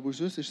savo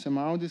drabužius,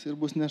 išsimaudys ir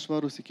bus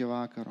nešvarus iki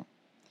vakaro.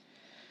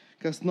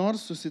 Kas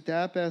nors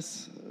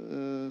susems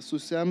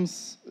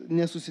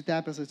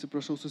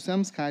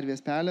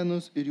karvės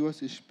pelenus ir juos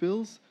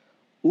išpils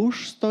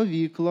už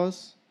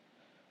stovyklos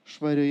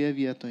švarioje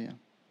vietoje,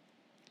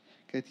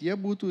 kad jie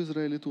būtų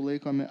izraelitų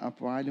laikomi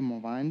apvalymo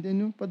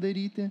vandeniu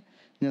padaryti,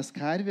 nes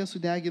karvė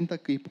sudeginta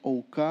kaip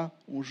auka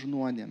už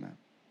nuodėmę.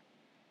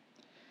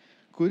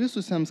 Kuris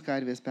susems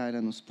karvės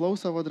pelenus,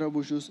 plaus savo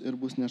drabužius ir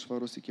bus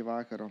nešvarus iki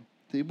vakaro.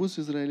 Tai bus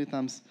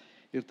izraelitams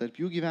ir tarp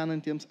jų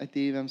gyvenantiems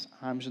ateiviams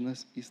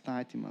amžinas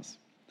įstatymas.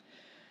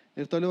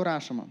 Ir toliau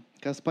rašoma,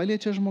 kas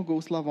paliečia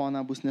žmogaus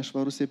lavoną, bus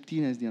nešvarus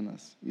 7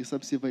 dienas. Jis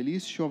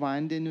apsivalys šiuo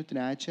vandeniu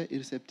 3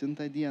 ir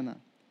 7 dieną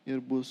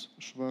ir bus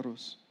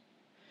švarus.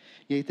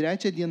 Jei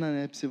 3 dieną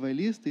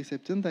neapsivalys, tai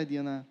 7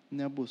 dieną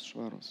nebus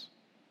švarus.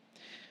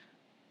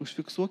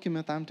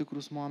 Užfiksuokime tam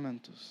tikrus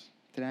momentus.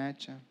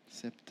 3,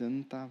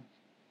 7.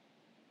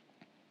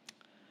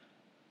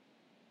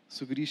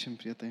 Sugrįšim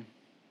prie tai.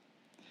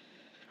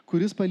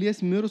 Kuris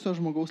palies mirusio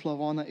žmogaus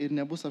lavoną ir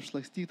nebus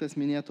apšlakstytas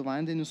minėtų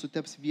vandeniu,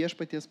 suteps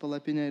viešpaties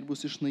palapinę ir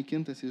bus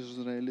išnaikintas iš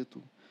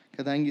izraelitų.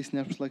 Kadangi jis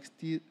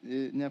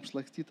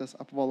neapšlakstytas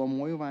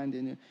apvalomuoju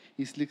vandeniu,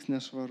 jis liks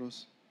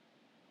nešvarus.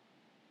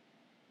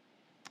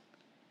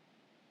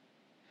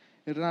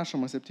 Ir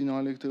rašoma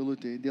 17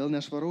 eilutėje, dėl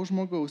nešvaraus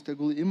žmogaus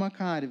tegul ima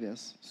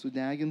karvės,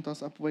 sudegintos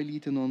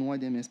apvalyti nuo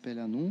nuodėmės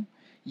pelenų,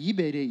 jį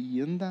beria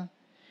į indą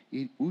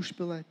ir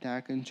užpila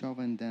tekančio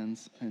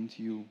vandens ant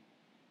jų.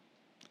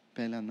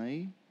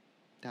 Pelenai,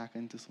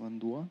 tekantis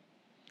vanduo.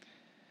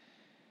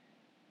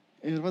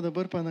 Ir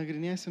dabar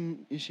panagrinėsim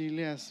iš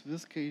eilės,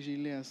 viską iš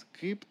eilės,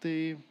 kaip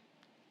tai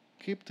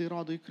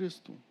rodo į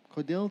Kristų.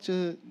 Kodėl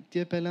čia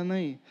tie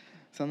pelenai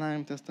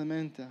Senajam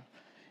testamente?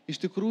 Iš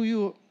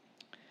tikrųjų,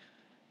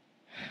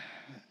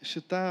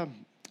 šita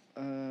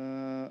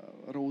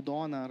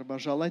raudona arba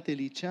žala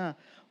telyčia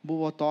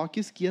buvo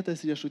tokis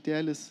kietas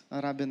riešutėlis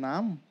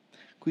rabinam,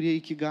 kurie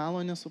iki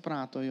galo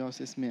nesuprato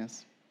jos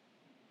esmės.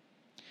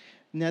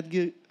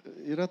 Netgi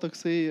yra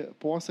toksai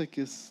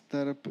posakis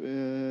tarp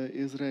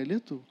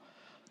izraelitų,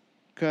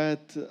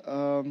 kad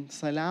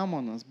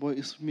Saliamonas buvo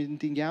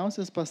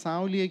išmintingiausias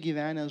pasaulyje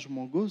gyvenęs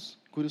žmogus,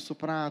 kuris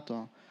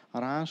suprato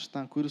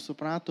raštą, kuris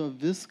suprato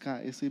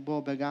viską, jisai buvo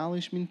be galo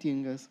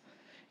išmintingas.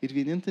 Ir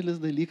vienintelis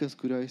dalykas,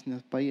 kurio jis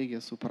nepajėgė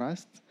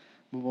suprast,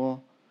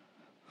 buvo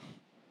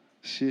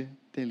ši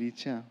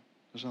telyčia,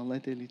 žala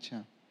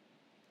telyčia.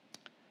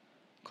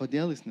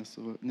 Kodėl jis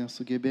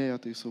nesugebėjo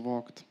tai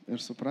suvokti ir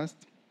suprast,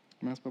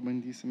 mes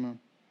pabandysime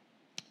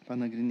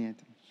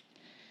panagrinėti.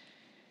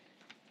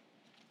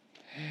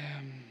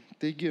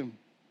 Taigi,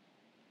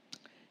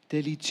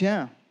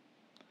 telyčia,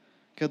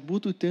 kad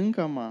būtų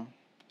tinkama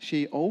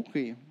šiai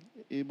aukai,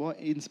 buvo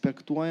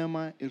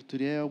inspektuojama ir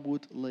turėjo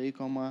būti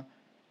laikoma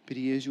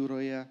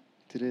priežiūroje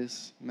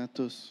 3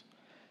 metus.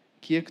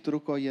 Kiek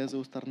truko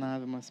Jėzaus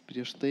tarnavimas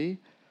prieš tai,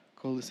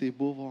 kol jisai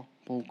buvo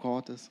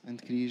paaukotas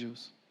ant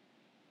kryžiaus?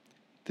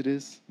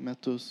 3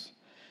 metus.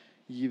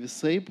 Jį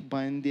visaip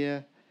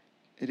bandė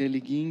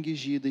religingi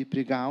žydai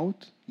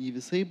prigaut, jį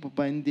visaip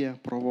bandė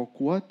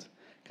provokuot,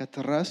 kad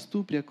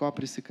rastų prie ko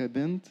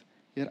prisikabint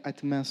ir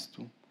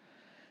atmestų.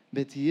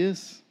 Bet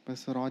jis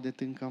pasirodė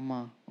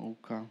tinkama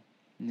auka,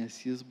 nes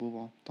jis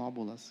buvo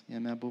tobulas.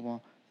 Jame buvo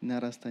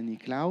nerasta nei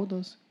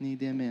kliaudos, nei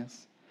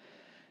dėmės.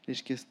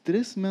 Reiškia,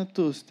 3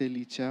 metus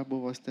telyčia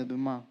buvo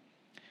stebima.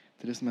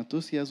 3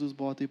 metus Jėzus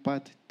buvo taip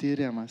pat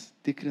tyriamas,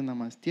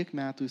 tikrinamas, tiek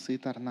metų jisai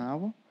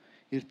tarnavo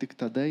ir tik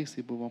tada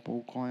jisai buvo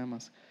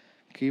paaukojamas,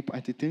 kaip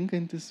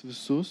atitinkantis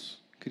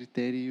visus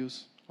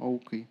kriterijus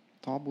aukai,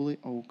 tobulai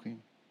aukai.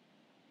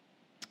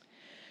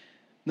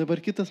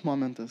 Dabar kitas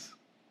momentas.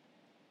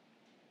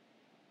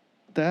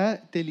 Ta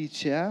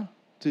telyčia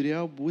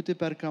turėjo būti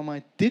perkama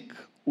tik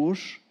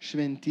už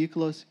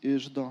šventyklos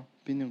iždo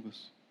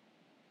pinigus.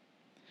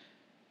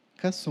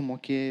 Kas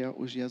sumokėjo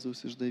už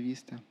Jėzaus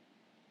išdavystę?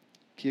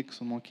 Kiek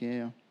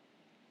sumokėjo?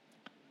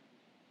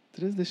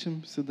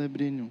 30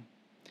 sidabrinių.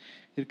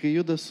 Ir kai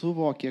Judas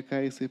suvokė,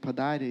 ką jisai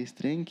padarė, jis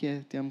trenkė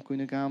tiem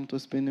kunigam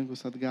tuos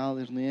pinigus atgal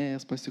ir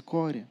nuėjęs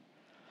pasikorė.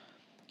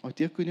 O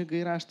tie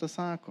kunigai raštą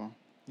sako,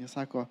 jie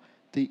sako,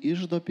 tai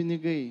iždo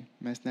pinigai,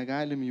 mes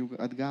negalim jų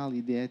atgal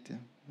įdėti,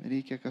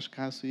 reikia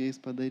kažką su jais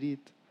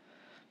padaryti.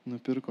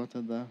 Nupirko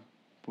tada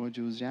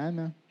podžiaus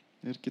žemę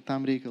ir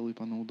kitam reikalui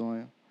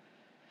panaudojo.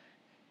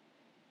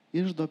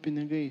 Iždo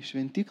pinigai,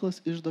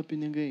 šventyklos iždo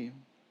pinigai.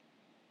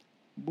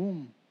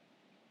 Bum.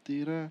 Tai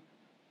yra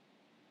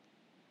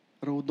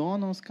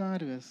raudonos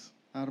karvės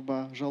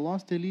arba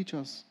žalos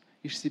telyčios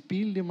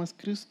išsipildymas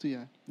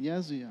Kristuje,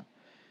 Jėzuje.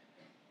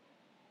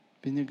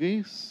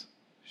 Pinigais,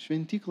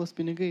 šventyklos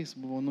pinigais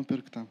buvo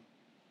nupirkta.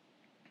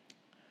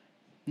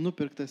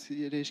 Nupirktas,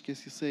 reiškia,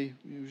 jisai,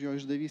 už jo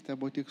išdavystę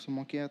buvo tik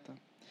sumokėta.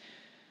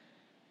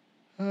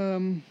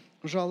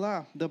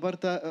 Žala, dabar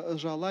ta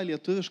žala,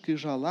 lietuviškai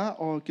žala,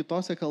 o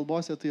kitose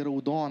kalbose tai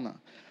raudona.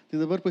 Tai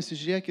dabar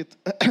pasižiūrėkit,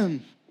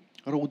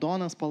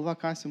 raudona spalva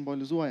ką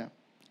simbolizuoja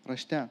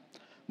rašte.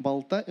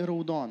 Balta ir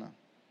raudona.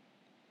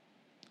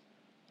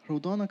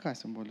 Raudona ką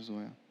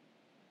simbolizuoja?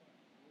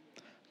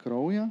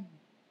 Kraują,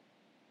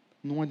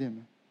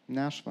 nuodėmę,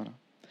 nešvarą.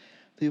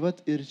 Tai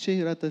vat ir čia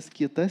yra tas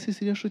kietasis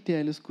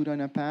riešutėlis, kurio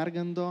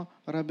nepergando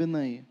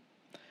rabinai.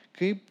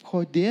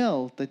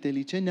 Kodėl ta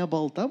telyčia ne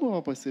balta buvo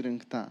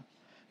pasirinkta?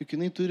 Juk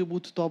jinai turi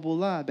būti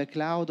tobula, be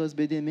kliaudos,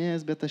 be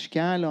dėmės, be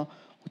taškelio,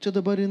 o čia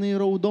dabar jinai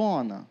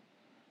raudona.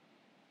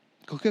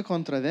 Kokia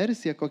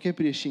kontroversija, kokia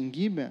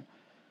priešingybė,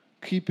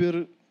 kaip ir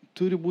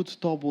turi būti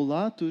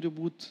tobula, turi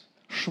būti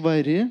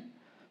švari,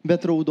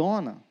 bet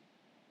raudona.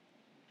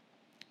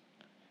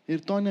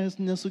 Ir to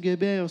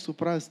nesugebėjo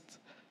suprast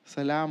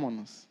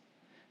Saliamonas,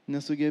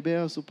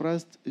 nesugebėjo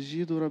suprast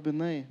žydų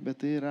rabinai, bet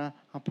tai yra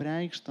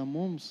apreikšta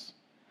mums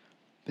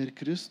per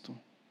Kristų.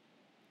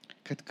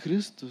 Kad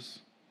Kristus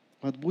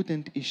vat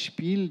būtent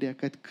išpildė,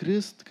 kad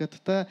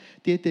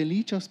tie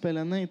telyčios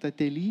pelenai, ta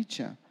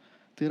telyčia,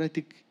 tai yra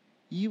tik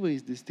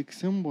įvaizdis, tik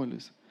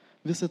simbolis.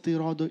 Visa tai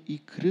rodo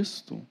į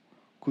Kristų,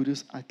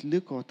 kuris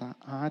atliko tą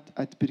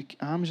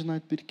amžiną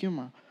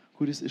atpirkimą,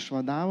 kuris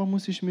išvadavo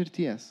mus iš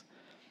mirties.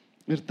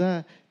 Ir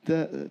ta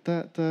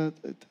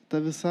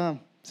visa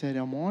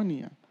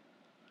ceremonija,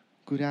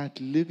 kurią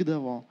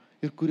atlikdavo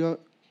ir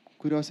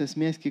kurios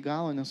esmės iki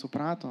galo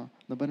nesuprato,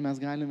 dabar mes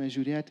galime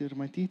žiūrėti ir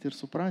matyti ir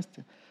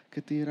suprasti,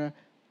 kad tai yra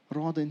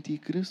rodant į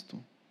Kristų,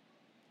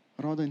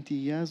 rodant į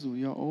Jėzų,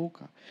 jo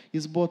auką.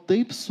 Jis buvo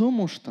taip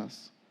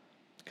sumuštas,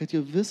 kad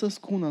jo visas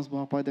kūnas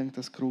buvo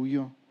padengtas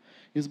krauju.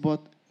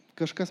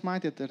 Kažkas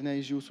matėte, ar ne,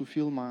 iš jūsų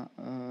filmą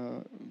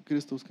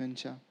Kristaus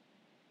kančia.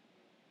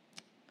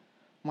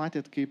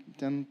 Matėt, kaip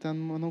ten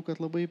manau, kad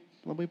labai,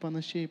 labai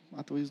panašiai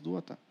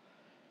atvaizduota.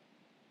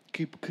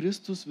 Kaip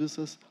Kristus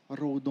visas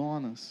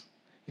raudonas,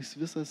 jis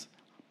visas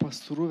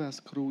pasruvęs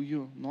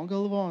krauju, nuo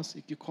galvos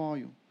iki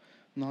kojų,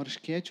 nuo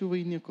erškėčių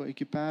vainiko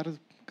iki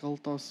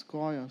perkaltos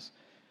kojos,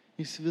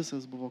 jis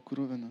visas buvo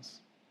kruvinas.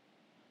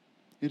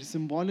 Ir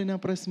simbolinė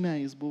prasme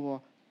jis buvo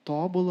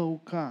tobula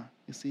auka,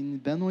 jisai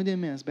be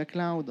nuodėmės, be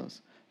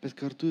kliaudos, bet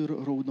kartu ir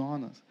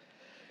raudonas.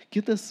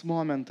 Kitas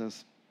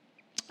momentas.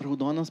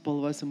 Raudonas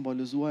spalva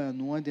simbolizuoja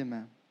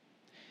nuodėmę.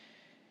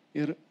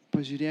 Ir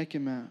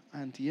pažiūrėkime,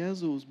 ant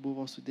Jėzaus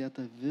buvo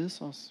sudėta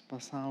visos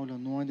pasaulio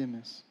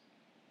nuodėmės.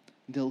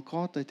 Dėl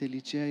ko ta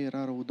telyčia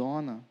yra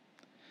raudona?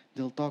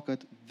 Dėl to,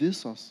 kad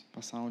visos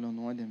pasaulio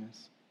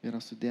nuodėmės yra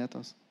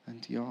sudėtos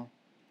ant jo,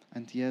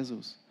 ant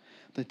Jėzaus.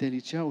 Ta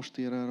telyčia už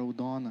tai yra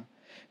raudona.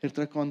 Ir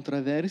ta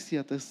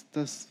kontroversija,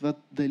 tas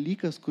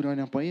dalykas, kurio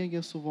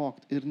nepajėgė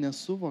suvokti ir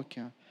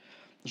nesuvokia.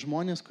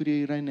 Žmonės, kurie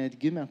yra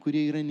neatgimę,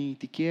 kurie yra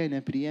neįtikėję,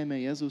 nepriėmę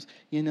Jėzaus,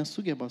 jie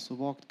nesugeba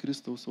suvokti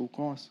Kristaus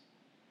aukos.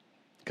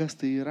 Kas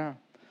tai yra?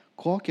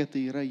 Kokia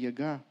tai yra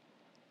jėga?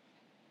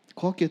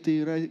 Kokia tai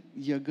yra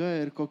jėga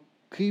ir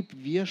kaip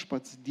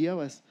viešpats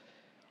Dievas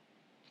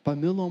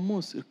pamilo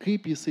mus ir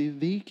kaip jisai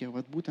veikia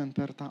vat būtent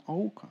per tą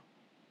auką.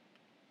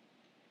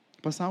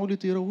 Pasauliui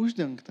tai yra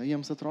uždengta,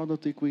 jiems atrodo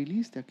tai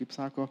kvailystė, kaip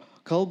sako,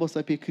 kalbos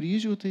apie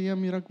kryžių, tai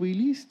jiems yra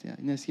kvailystė,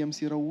 nes jiems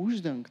yra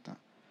uždengta.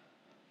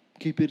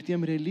 Kaip ir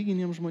tiem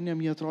religiniam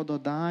žmonėm, jie atrodo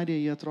darė,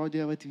 jie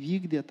atrodė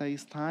vykdė tą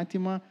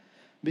įstatymą,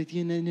 bet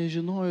jie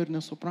nežinojo ir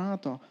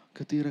nesuprato,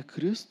 kad tai yra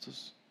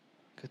Kristus,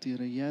 kad tai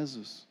yra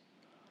Jėzus.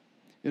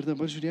 Ir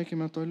dabar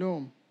žiūrėkime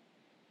toliau.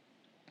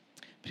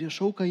 Prieš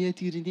auką jie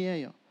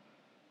tyrinėjo.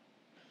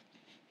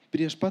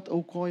 Prieš pat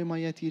aukojimą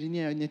ją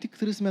tyrinėjo. Ne tik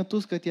 3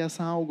 metus, kad ją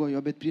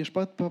saugojo, bet prieš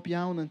pat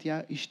papjaunant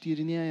ją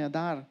ištyrinėja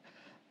dar.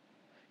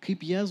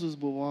 Kaip Jėzus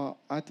buvo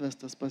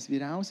atvestas pas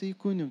vyriausiąjį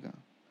kunigą.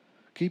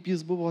 Kaip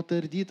jis buvo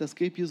tardytas,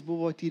 kaip jis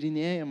buvo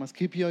tyrinėjamas,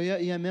 kaip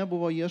jame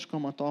buvo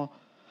ieškoma to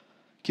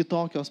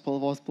kitokios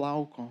spalvos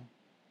plauko,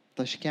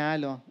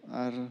 taškelio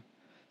ar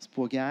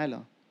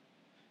spuogelio.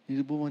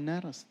 Ir buvo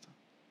nerasta.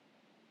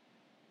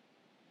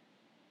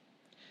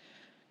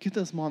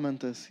 Kitas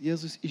momentas,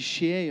 Jėzus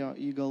išėjo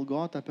į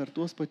Galgotą per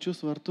tuos pačius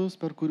vartus,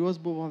 per kuriuos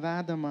buvo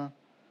vedama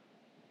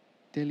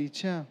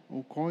telyčia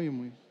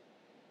aukojimui.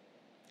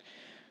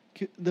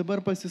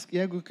 Dabar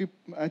jeigu kaip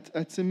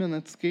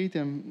atsimenat,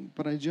 skaitėm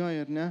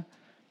pradžioje, ar ne,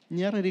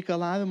 nėra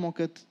reikalavimo,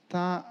 kad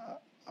tą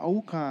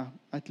auką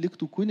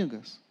atliktų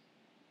kunigas.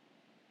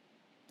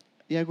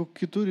 Jeigu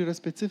kitur yra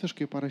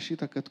specifiškai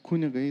parašyta, kad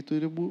kunigai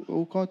turi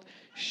aukot,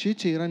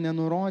 šičia yra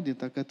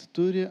nenurodyta, kad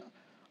turi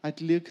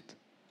atlikti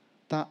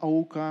tą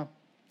auką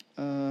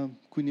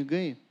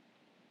kunigai.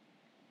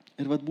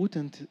 Ir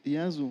būtent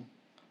Jėzų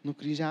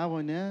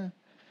nukryžiavo ne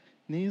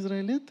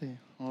izraelitai,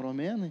 o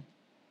romėnai.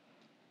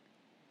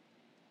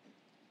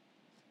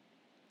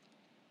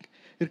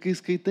 Ir kai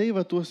skaitai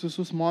tuos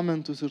visus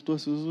momentus ir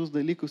tuos visus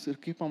dalykus ir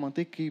kaip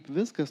pamatai, kaip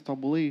viskas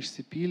tobulai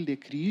išsipildė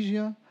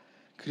kryžiuje,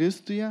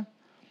 Kristuje,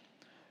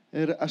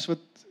 ir aš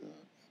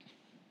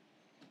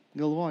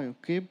galvoju,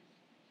 kaip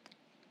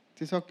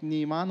tiesiog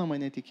neįmanoma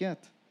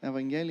netikėti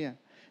Evangeliją.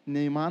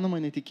 Neįmanoma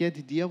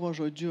netikėti Dievo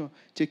žodžiu.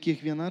 Čia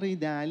kiekviena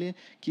raidelė,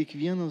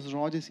 kiekvienas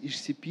žodis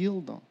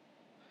išsipildo.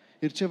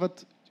 Ir čia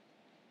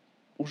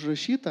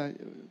užrašyta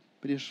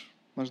prieš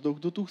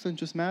maždaug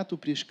 2000 metų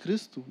prieš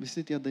Kristų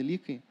visi tie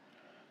dalykai.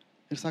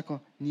 Ir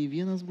sako, nei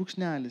vienas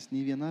brūkšnelis,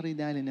 nei viena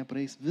raidelė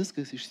nepraeis,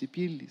 viskas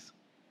išsipildys.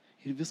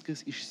 Ir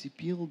viskas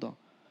išsipildo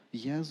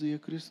Jėzuje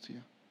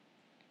Kristuje.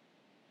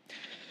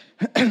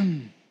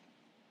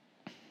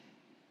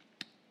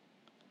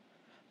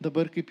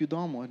 Dabar kaip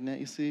įdomu, ar ne,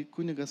 jisai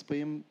kunigas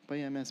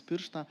paėmęs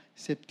pirštą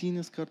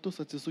 7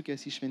 kartus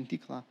atsisukęs į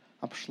šventyklą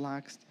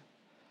apšlakstė.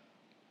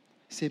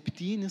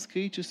 7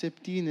 skaičius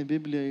 7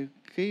 Biblijoje,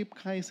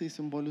 ką jisai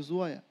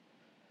simbolizuoja.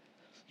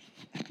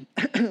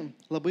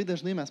 Labai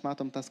dažnai mes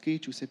matom tą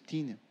skaičių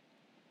 7.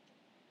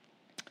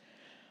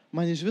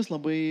 Man iš vis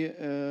labai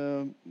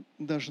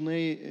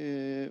dažnai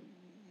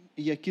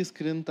į akis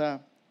krinta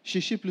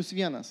 6 +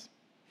 1,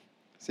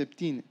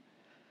 7.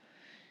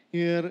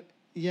 Ir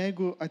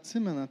jeigu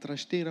atsimenat,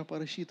 rašte yra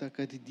parašyta,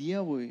 kad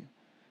Dievui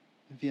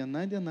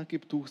viena diena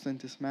kaip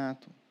 1000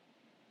 metų.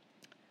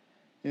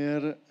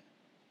 Ir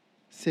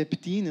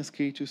 7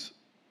 skaičius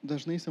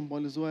dažnai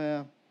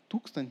simbolizuoja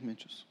 1000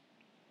 mečius.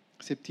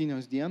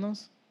 7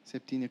 dienos,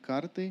 7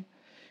 kartai.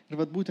 Ir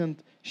būtent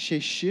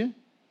 6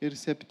 ir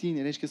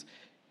 7, reiškia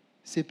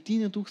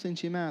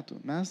 7000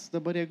 metų. Mes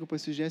dabar, jeigu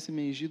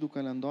pasižiūrėsime į žydų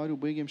kalendorių,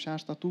 baigiam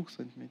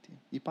 6000 metį,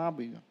 į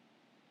pabaigą.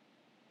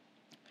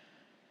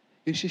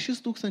 Ir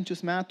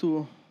 6000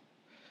 metų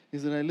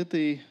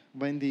izraelitai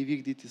bandė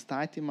įvykdyti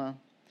įstatymą.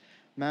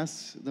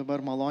 Mes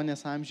dabar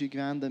malonės amžiai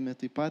gyvendami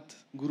taip pat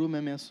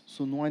grūmėmės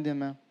su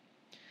nuodėme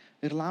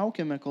ir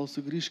laukiame, kol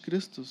sugrįš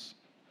Kristus,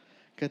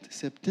 kad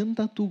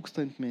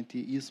 7000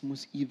 metį jis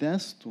mus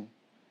įvestų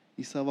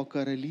į savo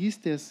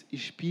karalystės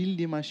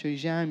išpildymą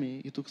šioje žemėje,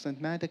 į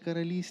 1000-metę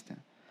karalystę.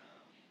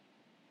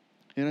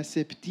 Yra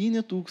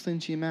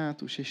 7000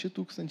 metų,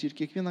 6000 ir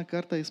kiekvieną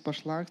kartą jis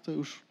pašlaksto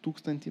už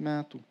 1000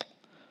 metų.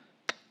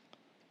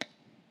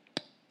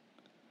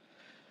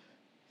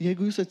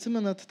 Jeigu jūs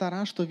atsimenat tą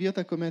rašto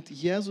vietą, kuomet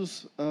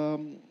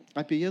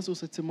apie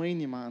Jėzus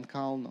atsimainymą ant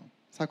kalno,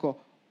 sako,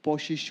 po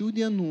 6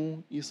 dienų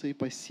jisai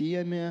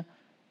pasiėmė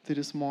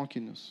 3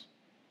 mokinius.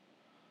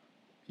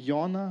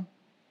 Joną,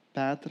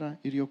 Petrą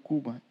ir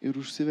Jokūbą ir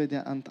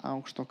užsivedė ant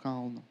aukšto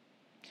kalno.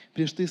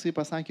 Prieš tai jisai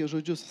pasakė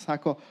žodžius,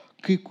 sako,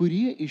 kai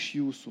kurie iš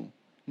jūsų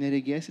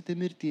neregėsite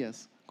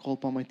mirties, kol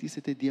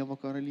pamatysite Dievo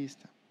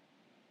karalystę.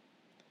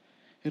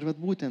 Ir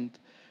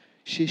būtent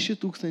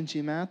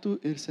 6000 metų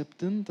ir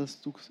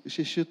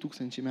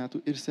 6000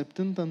 metų ir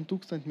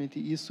 7000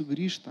 metį jis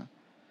sugrįžta.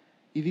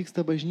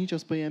 Įvyksta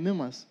bažnyčios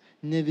paėmimas.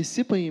 Ne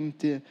visi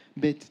paimti,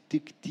 bet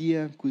tik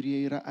tie,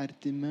 kurie yra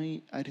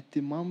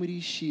artimam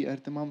ryšy,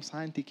 artimam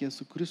santykė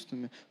su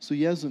Kristumi, su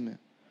Jėzumi.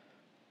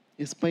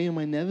 Jis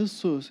paima ne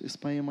visus, jis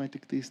paima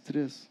tik tais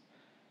 3.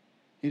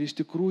 Ir iš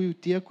tikrųjų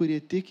tie,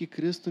 kurie tiki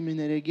Kristumi,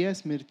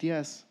 neregės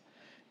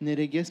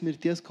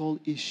mirties, kol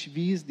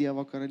išvys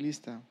Dievo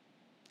karalystę.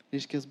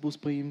 Reiškia, bus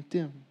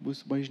paimti,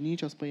 bus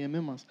bažnyčios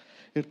paėmimas.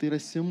 Ir tai yra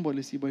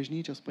simbolis į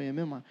bažnyčios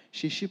paėmimą.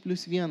 6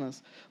 + 1.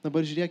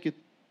 Dabar žiūrėkit,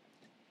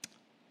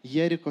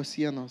 Jeriko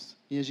sienos.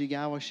 Jie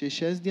žygiavo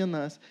 6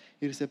 dienas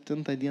ir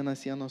 7 dieną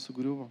sienos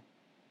sugriuvo.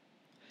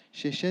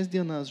 6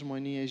 dienas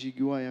žmonija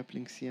žygiuoja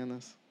aplink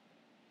sienas.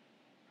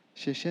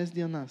 6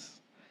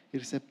 dienas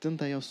ir 7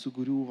 jos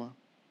sugriuva.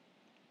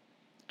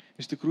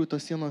 Iš tikrųjų,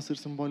 tos sienos ir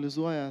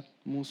simbolizuoja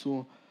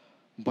mūsų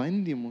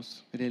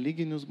bandymus,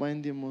 religinius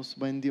bandymus,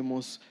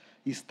 bandymus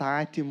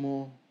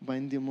įstatymų,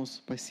 bandymus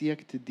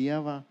pasiekti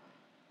Dievą.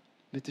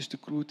 Bet iš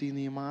tikrųjų tai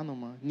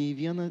neįmanoma. Nei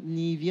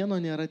vieno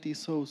nėra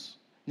teisaus.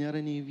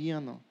 Nėra nei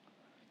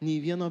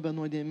vieno be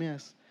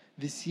nuodėmės.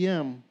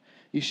 Visiems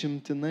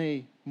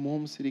išimtinai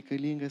mums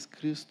reikalingas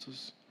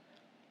Kristus.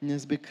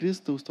 Nes be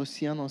Kristaus tos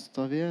sienos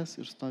stovės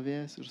ir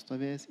stovės ir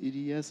stovės ir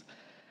jas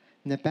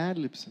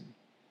neperlipsim.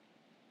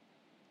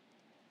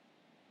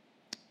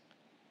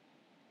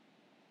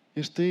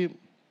 Ir štai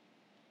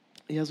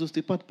Jėzus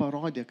taip pat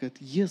parodė, kad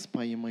jis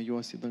paima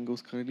juos į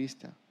dangaus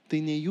karalystę. Tai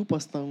ne jų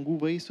pastangų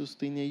vaisius,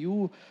 tai ne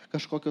jų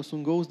kažkokio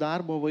sungaus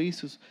darbo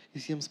vaisius,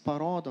 jis jiems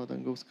parodo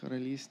dangaus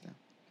karalystę.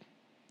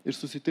 Ir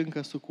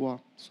susitinka su kuo?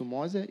 Su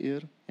Moze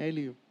ir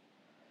Eliju.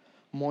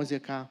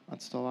 Mozė ką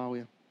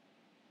atstovauja?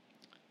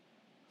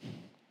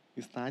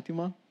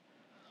 Įstatymą,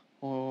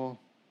 o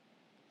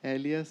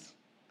Elijas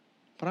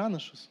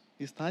pranašus.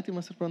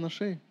 Įstatymas ir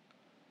pranašai.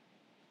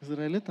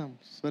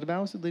 Izraelitams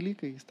svarbiausi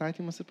dalykai.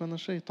 Įstatymas ir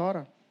pranašai.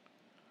 Tora.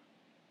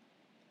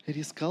 Ir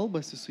jis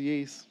kalbasi su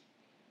jais.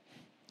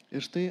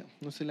 Ir štai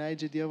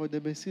nusileidžia Dievo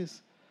debesis.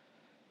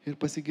 Ir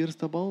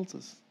pasigirsta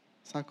balsas.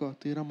 Sako,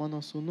 tai yra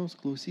mano sūnus,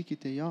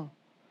 klausykite jo.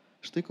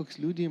 Štai koks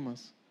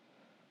liudijimas.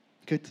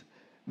 Kad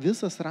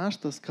visas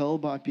raštas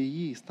kalba apie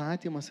jį,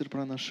 įstatymas ir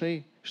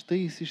pranašai.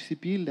 Štai jis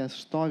išsipildęs,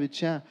 stovi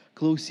čia.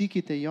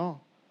 Klausykite jo.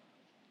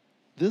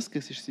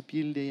 Viskas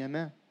išsipildė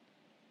jame.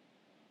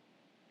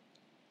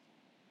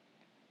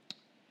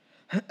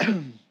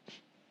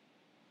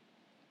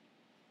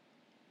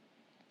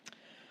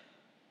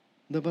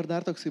 Dabar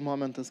dar toksai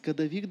momentas,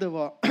 kada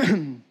vykdavo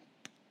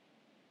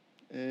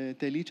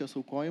telyčios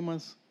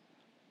aukojimas,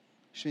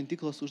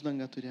 šventyklos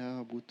uždanga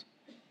turėjo būti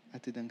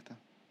atidengta.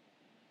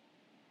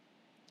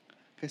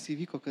 Kas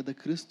įvyko, kada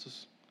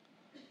Kristus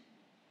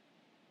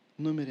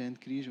numirė ant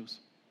kryžiaus?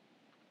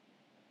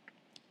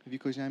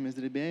 Vyko žemės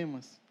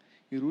drebėjimas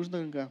ir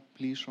uždanga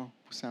plyšo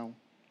pusiau.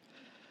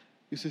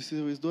 Jūs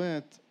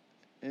įsivaizduojat,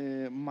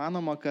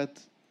 manoma, kad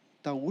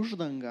tą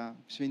uždangą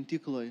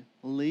šventykloj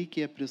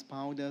laikė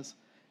prispaudęs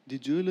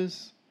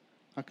didžiulis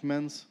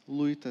akmens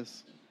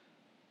luitas.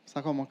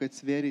 Sakoma, kad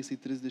svėrė jisai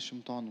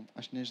 30 tonų.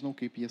 Aš nežinau,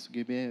 kaip jie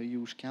sugebėjo jį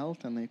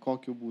užkelti,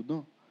 kokiu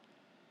būdu.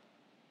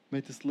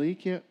 Bet jis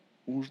laikė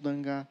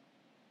uždangą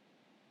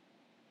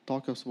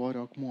tokio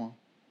svorio akmuo.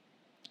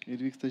 Ir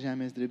vyksta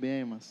žemės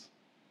drebėjimas.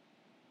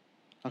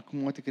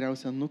 Akmuo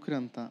tikriausiai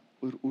nukrenta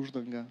ir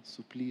uždanga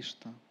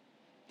suplyšta.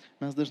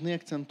 Mes dažnai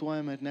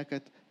akcentuojame,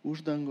 kad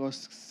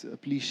uždangos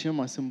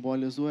plyšimas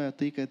simbolizuoja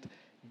tai, kad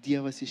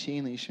Dievas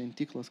išeina iš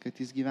šventyklos, kad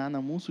jis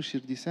gyvena mūsų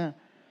širdyse.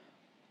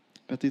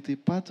 Bet tai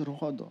taip pat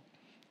rodo,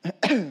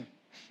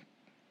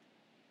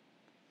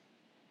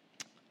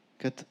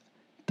 kad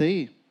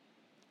tai,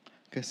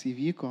 kas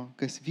įvyko,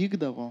 kas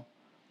vykdavo,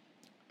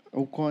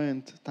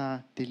 aukojant tą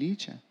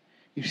telyčią,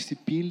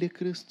 išsipildė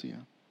Kristuje.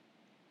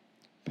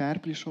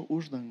 Perplyšo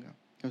uždanga.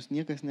 Jos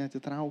niekas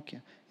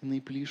neatitraukė.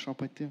 Jinai plyšo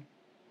pati.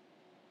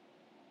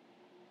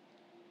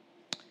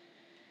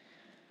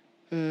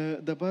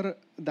 Dabar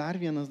dar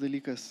vienas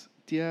dalykas.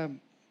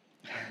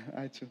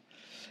 Ačiū.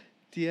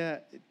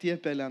 Tie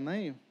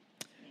pelenai,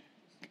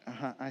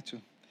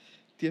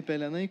 tie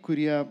pelenai,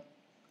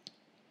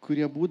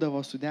 kurie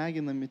būdavo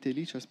sudeginami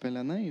telyčios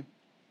pelenai,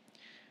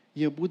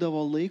 jie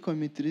būdavo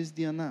laikomi 3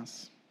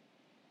 dienas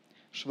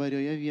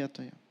švarioje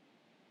vietoje.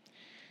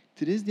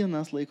 3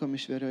 dienas laikomi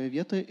švarioje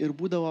vietoje ir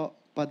būdavo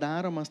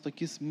padaromas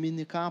tokis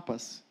mini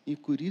kapas, į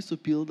kurį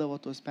supildavo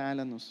tuos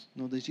pelenus,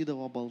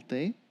 nudažydavo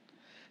baltai.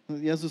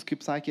 Jėzus,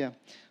 kaip sakė,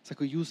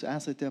 sako, jūs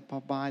esate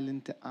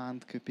pabalinti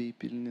antkapiai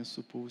pilni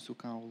supuvusių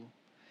kaulų.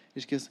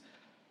 Iškės,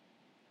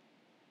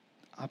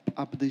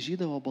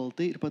 apdažydavo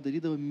baltai ir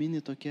padarydavo mini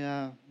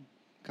tokią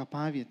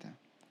kapavietę,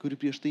 kuri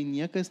prieš tai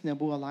niekas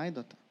nebuvo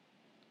laidota.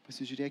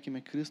 Pasižiūrėkime,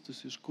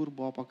 Kristus iš kur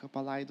buvo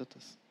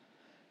palaidotas.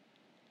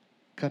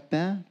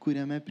 Kape,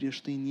 kuriame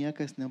prieš tai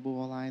niekas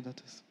nebuvo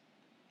laidotas.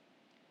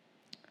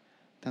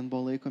 Ten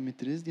buvo laikomi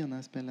 3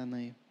 dienas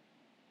pelenai.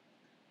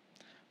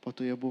 Po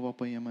to jie buvo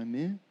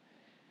paimami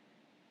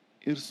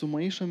ir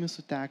sumaišomi su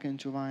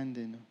tekančiu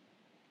vandeniu.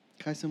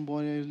 Ką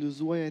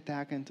simbolizuoja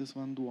tekantis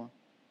vanduo?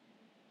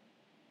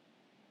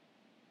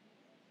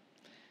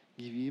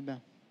 Gyvybę,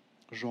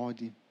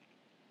 žodį,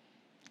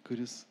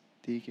 kuris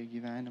teikia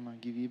gyvenimą,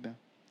 gyvybę.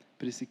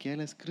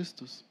 Prisikėlęs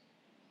Kristus,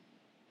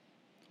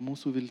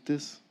 mūsų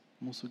viltis,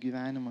 mūsų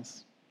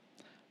gyvenimas,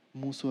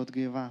 mūsų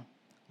atgaiva,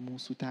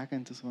 mūsų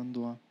tekantis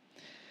vanduo,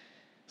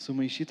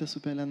 sumaišytas su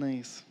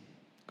pelenais,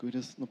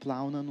 kuris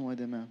nuplauna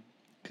nuodėmę.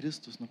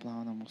 Kristus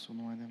nuplauna mūsų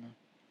nuodėmę.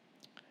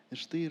 Ir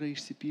štai yra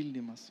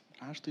išsipildymas,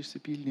 rašto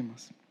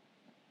išsipildymas.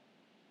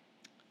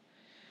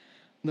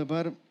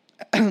 Dabar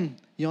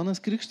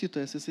Jonas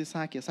Krikštytojas, jisai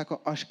sakė,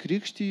 aš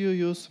krikštiju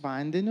jūs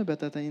vandeniu,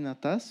 bet ateina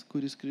tas,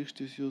 kuris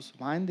krikštys jūs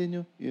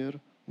vandeniu ir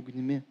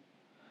ugnimi.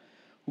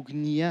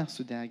 Ugnyje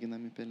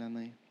sudeginami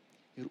pelenai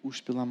ir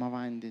užpilama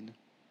vandeniu.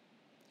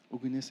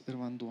 Ugnis ir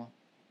vanduo.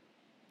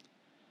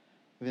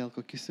 Vėl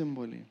kokie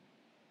simboliai.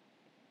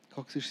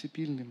 Koks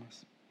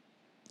išsipildymas.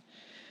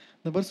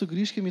 Dabar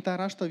sugrįžkime į tą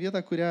rašto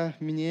vietą, kurią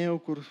minėjau,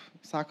 kur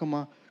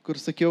sakoma,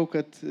 kur sakiau,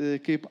 kad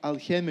kaip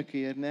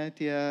alchemikai, ar ne,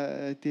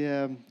 tie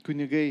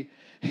kunigai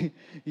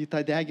į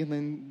tą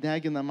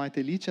deginamą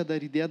telyčią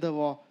dar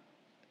įdėdavo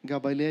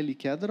gabalėlį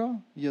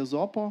kedro,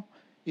 jezopo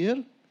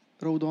ir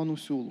raudonų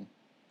siūlų.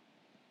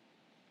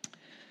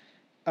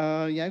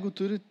 Jeigu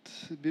turit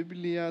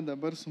Bibliją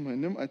dabar su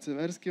manim,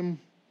 atsiverskim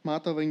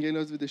Mato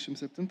Evangelijos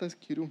 27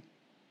 skyrių,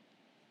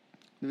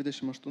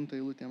 28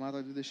 eilutė,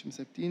 Mato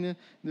 27,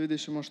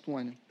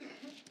 28.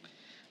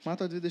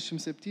 Mato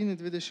 27,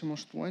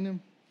 28.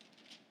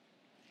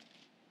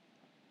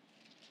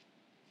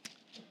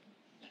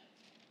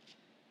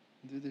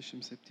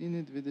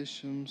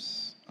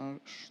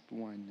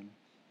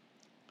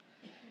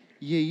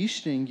 Jie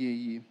išrengė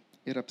jį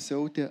ir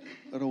apsiautė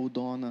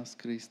raudoną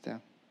skraiste.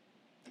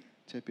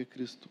 Čia apie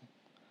Kristų.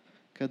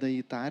 Kada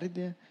jį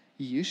tardė,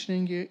 jį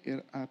išrengė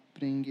ir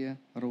aprengė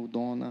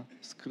raudoną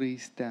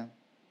skraiste.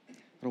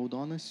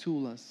 Raudonas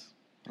siūlas,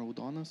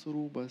 raudonas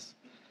rūbas.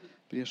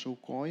 Prieš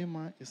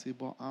aukojimą jisai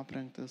buvo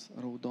aprengtas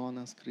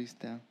raudoną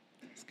skraiste.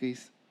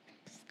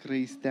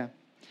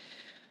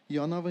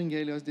 Jono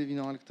Evangelijos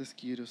 19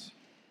 skyrius,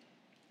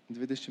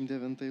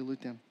 29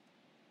 eilutė.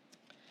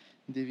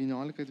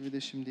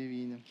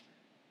 19-29.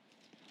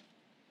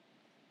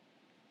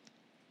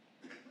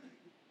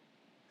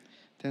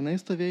 Tenai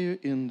stovėjo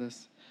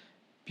indas,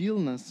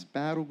 pilnas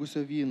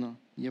perrūgusio vyno.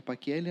 Jie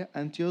pakėlė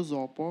ant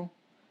jozopo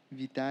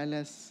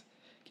vytelės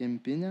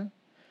kempinę,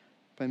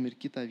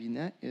 pamirkytą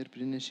vyne ir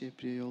prinešė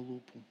prie jo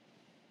lūpų.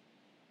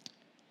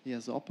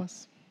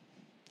 Jezopas,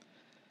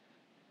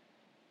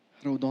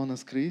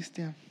 raudonas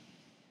skraistė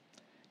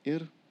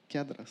ir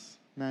kedras,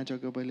 medžio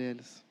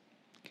gabalėlis,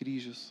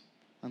 kryžius,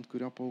 ant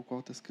kurio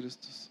paaukotas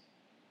Kristus.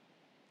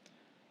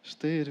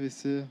 Štai ir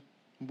visi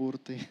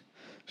burtai,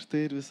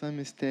 štai ir visa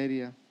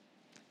misterija,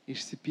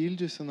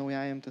 išsipildžiusi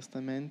Naujajam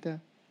Testamente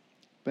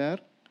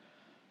per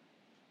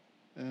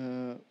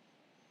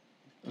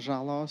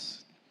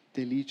žalos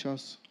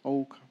telyčios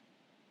auką.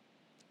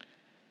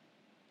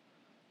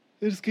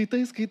 Ir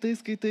skaitai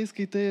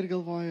ir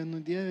galvoji,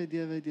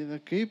 Dieve,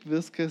 kaip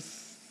viskas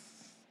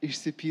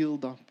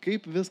išsipildo,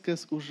 kaip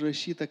viskas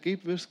užrašyta,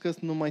 kaip viskas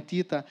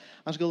numatyta.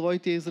 Aš galvoju,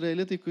 tie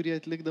izraelitai, kurie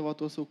atlikdavo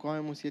tuos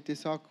aukojimus, jie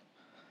tiesiog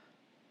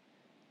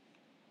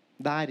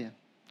darė,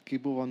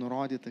 kaip buvo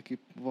nurodyta, kaip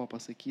buvo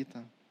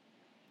pasakyta.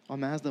 O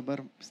mes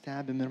dabar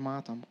stebim ir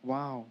matom,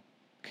 wow,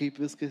 kaip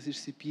viskas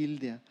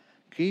išsipildė,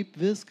 kaip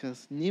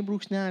viskas, nei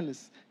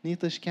brūkšnelis, nei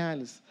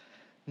taškelis,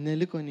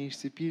 neliko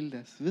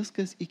neišsipildęs.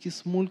 Viskas iki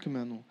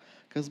smulkmenų,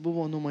 kas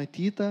buvo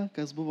numatyta,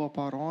 kas buvo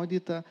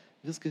parodyta,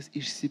 viskas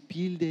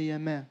išsipildė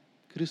jame,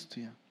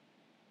 Kristuje.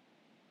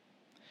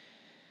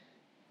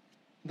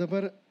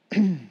 Dabar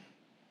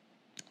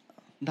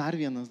dar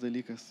vienas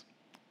dalykas.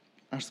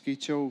 Aš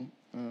skaičiau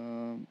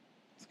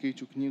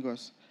skaičių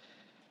knygos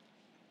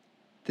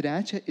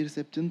 3 ir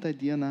 7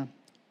 dieną,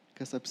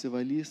 kas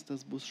apsivalys,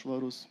 tas bus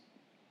švarus.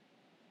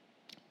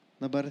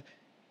 Dabar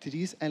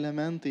 3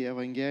 elementai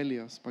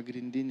Evangelijos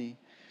pagrindiniai.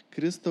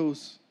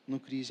 Kristaus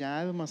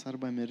nukryžiavimas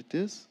arba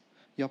mirtis,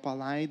 jo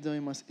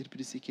palaidojimas ir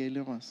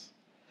prisikėlimas.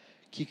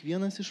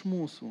 Kiekvienas iš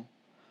mūsų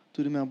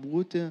turime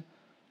būti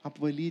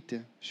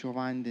apvalyti šiuo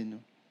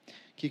vandeniu.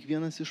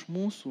 Kiekvienas iš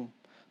mūsų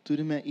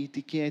turime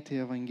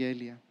įtikėti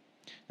Evangeliją.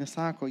 Nes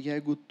sako,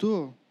 jeigu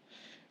tu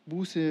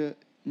būsi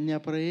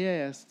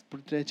nepraėjęs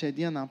 3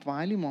 dieną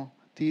apvalymo,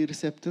 tai ir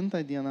 7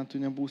 dieną tu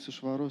nebūsi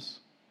švarus.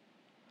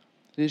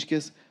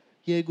 Reiškia,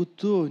 jeigu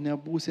tu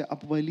nebūsi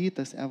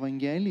apvalytas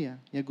Evangeliją,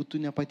 jeigu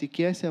tu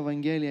nepatikėsi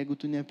Evangeliją, jeigu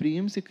tu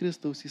nepriimsi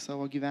Kristaus į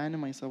savo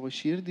gyvenimą, į savo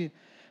širdį,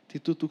 tai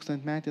tu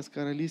 1000-metės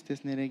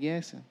karalystės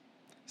neregėsi.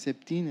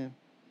 7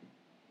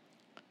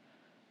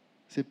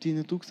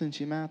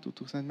 000 metų,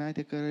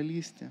 1000-metė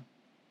karalystė.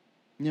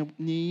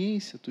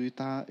 Neįeisi tu į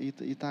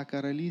tą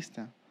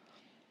karalystę.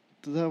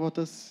 Tada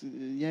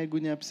jeigu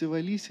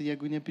neapsivalysi,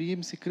 jeigu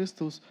nepriimsi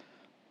Kristaus,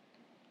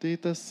 tai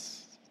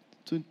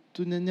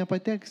tu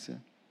nepateksi.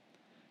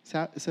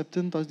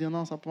 7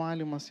 dienos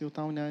apvalymas jau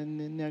tau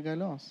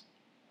negalios.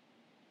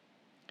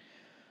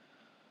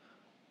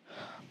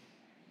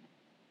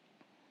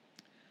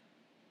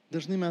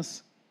 Dažnai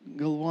mes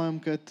galvojam,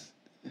 kad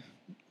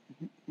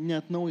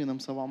neatnaujinam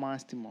savo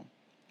mąstymo.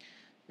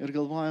 Ir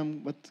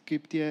galvojam,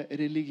 kaip tie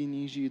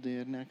religiniai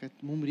žydai, ar ne, kad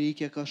mums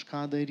reikia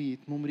kažką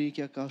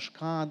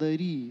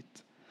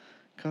daryti.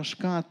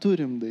 Kažką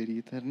turim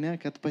daryti, ar ne,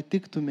 kad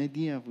patiktume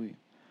Dievui.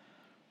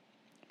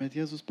 Bet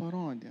Jėzus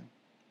parodė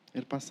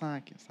ir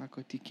pasakė,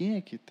 sako,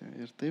 tikėkite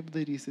ir taip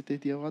darysite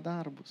Dievo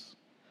darbus.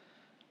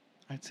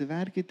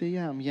 Atsiverkite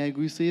jam,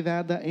 jeigu jisai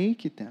veda,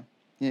 eikite.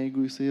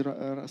 Jeigu jisai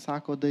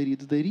sako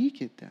daryti,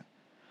 darykite.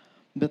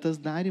 Bet tas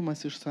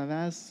darymas iš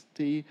savęs,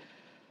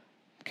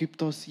 kaip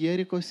tos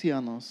Jeriko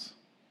sienos,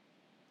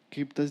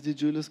 kaip tas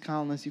didžiulis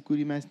kalnas, į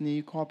kurį mes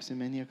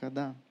neįkopsime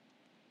niekada.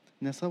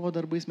 Nes savo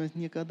darbais mes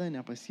niekada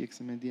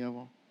nepasieksime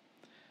Dievo.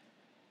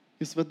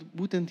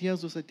 Būtent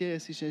Jėzus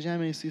atėjęs į šią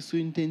žemę, jisai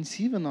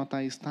suintensyvino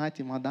tą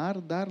įstatymą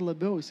dar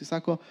labiau. Jisai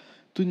sako,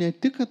 tu ne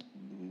tik, kad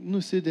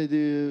nusidedi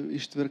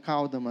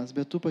ištvirkaudamas,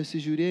 bet tu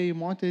pasižiūrėjai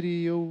moterį,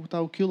 jau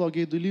tau kilo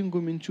geidulingų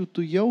minčių,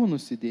 tu jau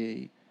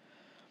nusidėjai.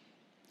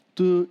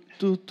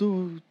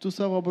 Tu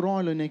savo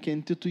brolio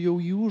nekenti, tu jau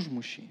jį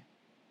užmušiai.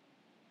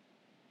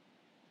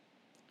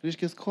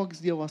 Reiškia, koks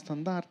Dievo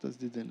standartas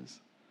didelis.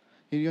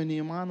 Ir jo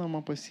neįmanoma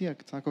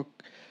pasiekti. Sako,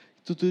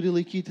 tu turi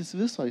laikytis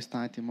viso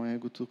įstatymo.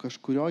 Jeigu tu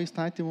kažkurio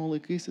įstatymo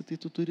laikaisi, tai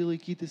tu turi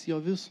laikytis jo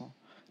viso.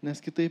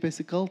 Nes kitaip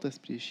esi kaltas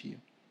prieš jį.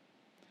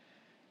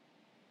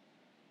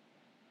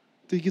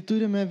 Taigi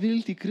turime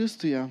viltį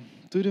Kristuje,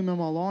 turime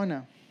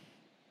malonę,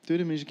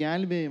 turime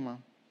išgelbėjimą.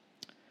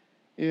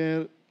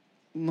 Ir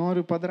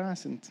noriu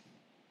padrąsinti.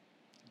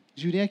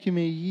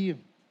 Žiūrėkime į jį.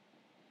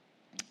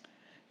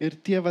 Ir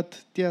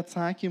tie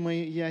atsakymai,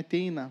 jie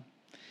ateina.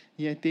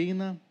 Jie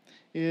ateina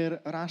ir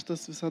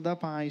raštas visada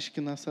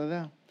paaiškina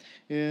save.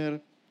 Ir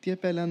tie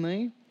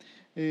pelenai,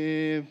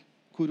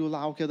 kurių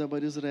laukia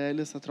dabar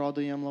Izraelis,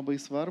 atrodo jiem labai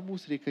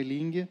svarbus,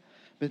 reikalingi,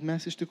 bet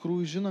mes iš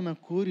tikrųjų žinome,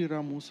 kur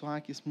yra mūsų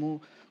akis,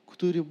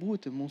 turi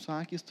būti. Mūsų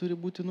akis turi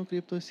būti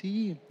nukreiptos į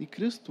jį, į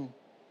Kristų.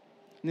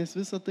 Nes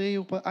visa tai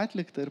jau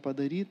atlikta ir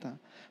padaryta.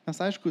 Mes,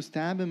 aišku,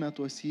 stebime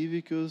tuos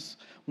įvykius,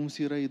 mums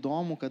yra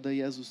įdomu, kada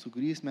Jėzus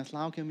sugrįžs, mes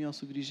laukiam jo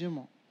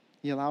sugrįžimo.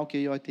 Jie laukia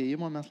jo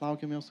atėjimo, mes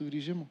laukiam jo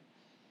sugrįžimo.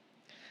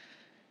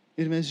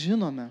 Ir mes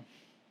žinome,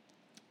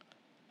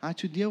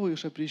 ačiū Dievui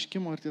iš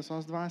apreiškimo ir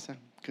tiesos dvasią,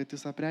 kad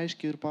jis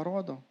apreiškė ir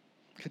parodo,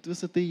 kad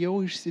visa tai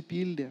jau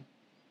išsipildė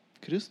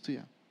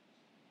Kristuje.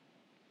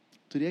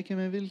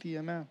 Turėkime viltį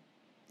jame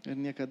ir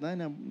niekada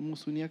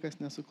mūsų niekas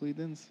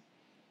nesuklaidins.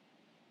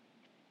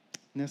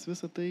 Nes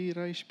visa tai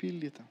yra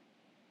išpildyta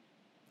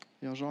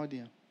jo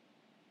žodyje.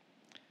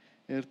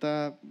 Ir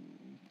ta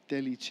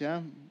telyčia,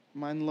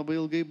 man labai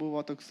ilgai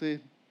buvo toksai,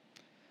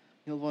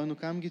 galvoju,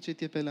 kamgi čia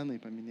tie pelenai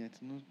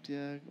paminėti,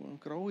 tie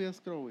kraujas.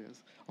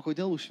 O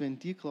kodėl už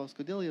šventyklos,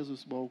 kodėl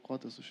Jėzus buvo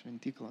aukotas už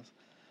šventyklos?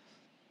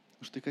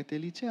 Už tai, kad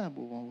telyčia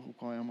buvo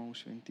aukojama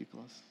už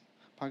šventyklos,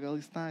 pagal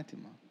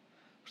įstatymą.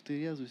 Už tai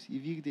Jėzus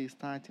įvykdė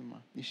įstatymą,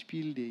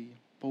 išpildė jį,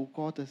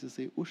 paaukotas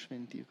jisai už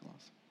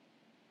šventyklos.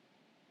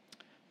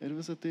 Ir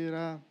visa tai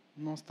yra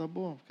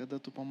nuostabu, kada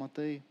tu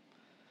pamatai,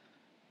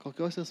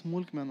 kokiose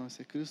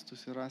smulkmenose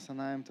Kristus yra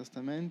Senajam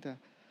testamente.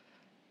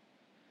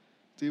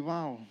 Tai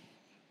wow.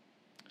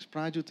 Iš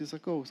pradžių tai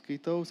sakau,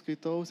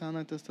 skaitau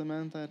Seną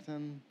testamentą ir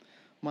ten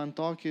man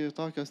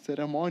tokios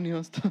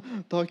ceremonijos,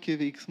 tokie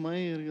veiksmai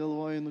ir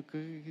galvoju,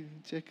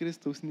 čia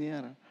Kristaus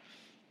nėra.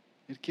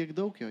 Ir kiek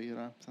daug jo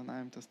yra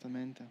Senajam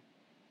testamente.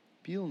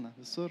 Pilna,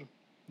 visur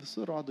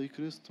rodo į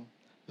Kristų,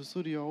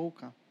 visur jo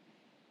auką.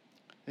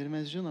 Ir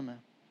mes žinome,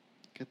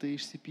 kad tai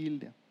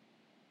išsipildė.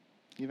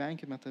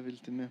 Gyvenkime tą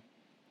viltimi.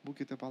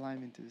 Būkite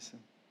palaiminti visi.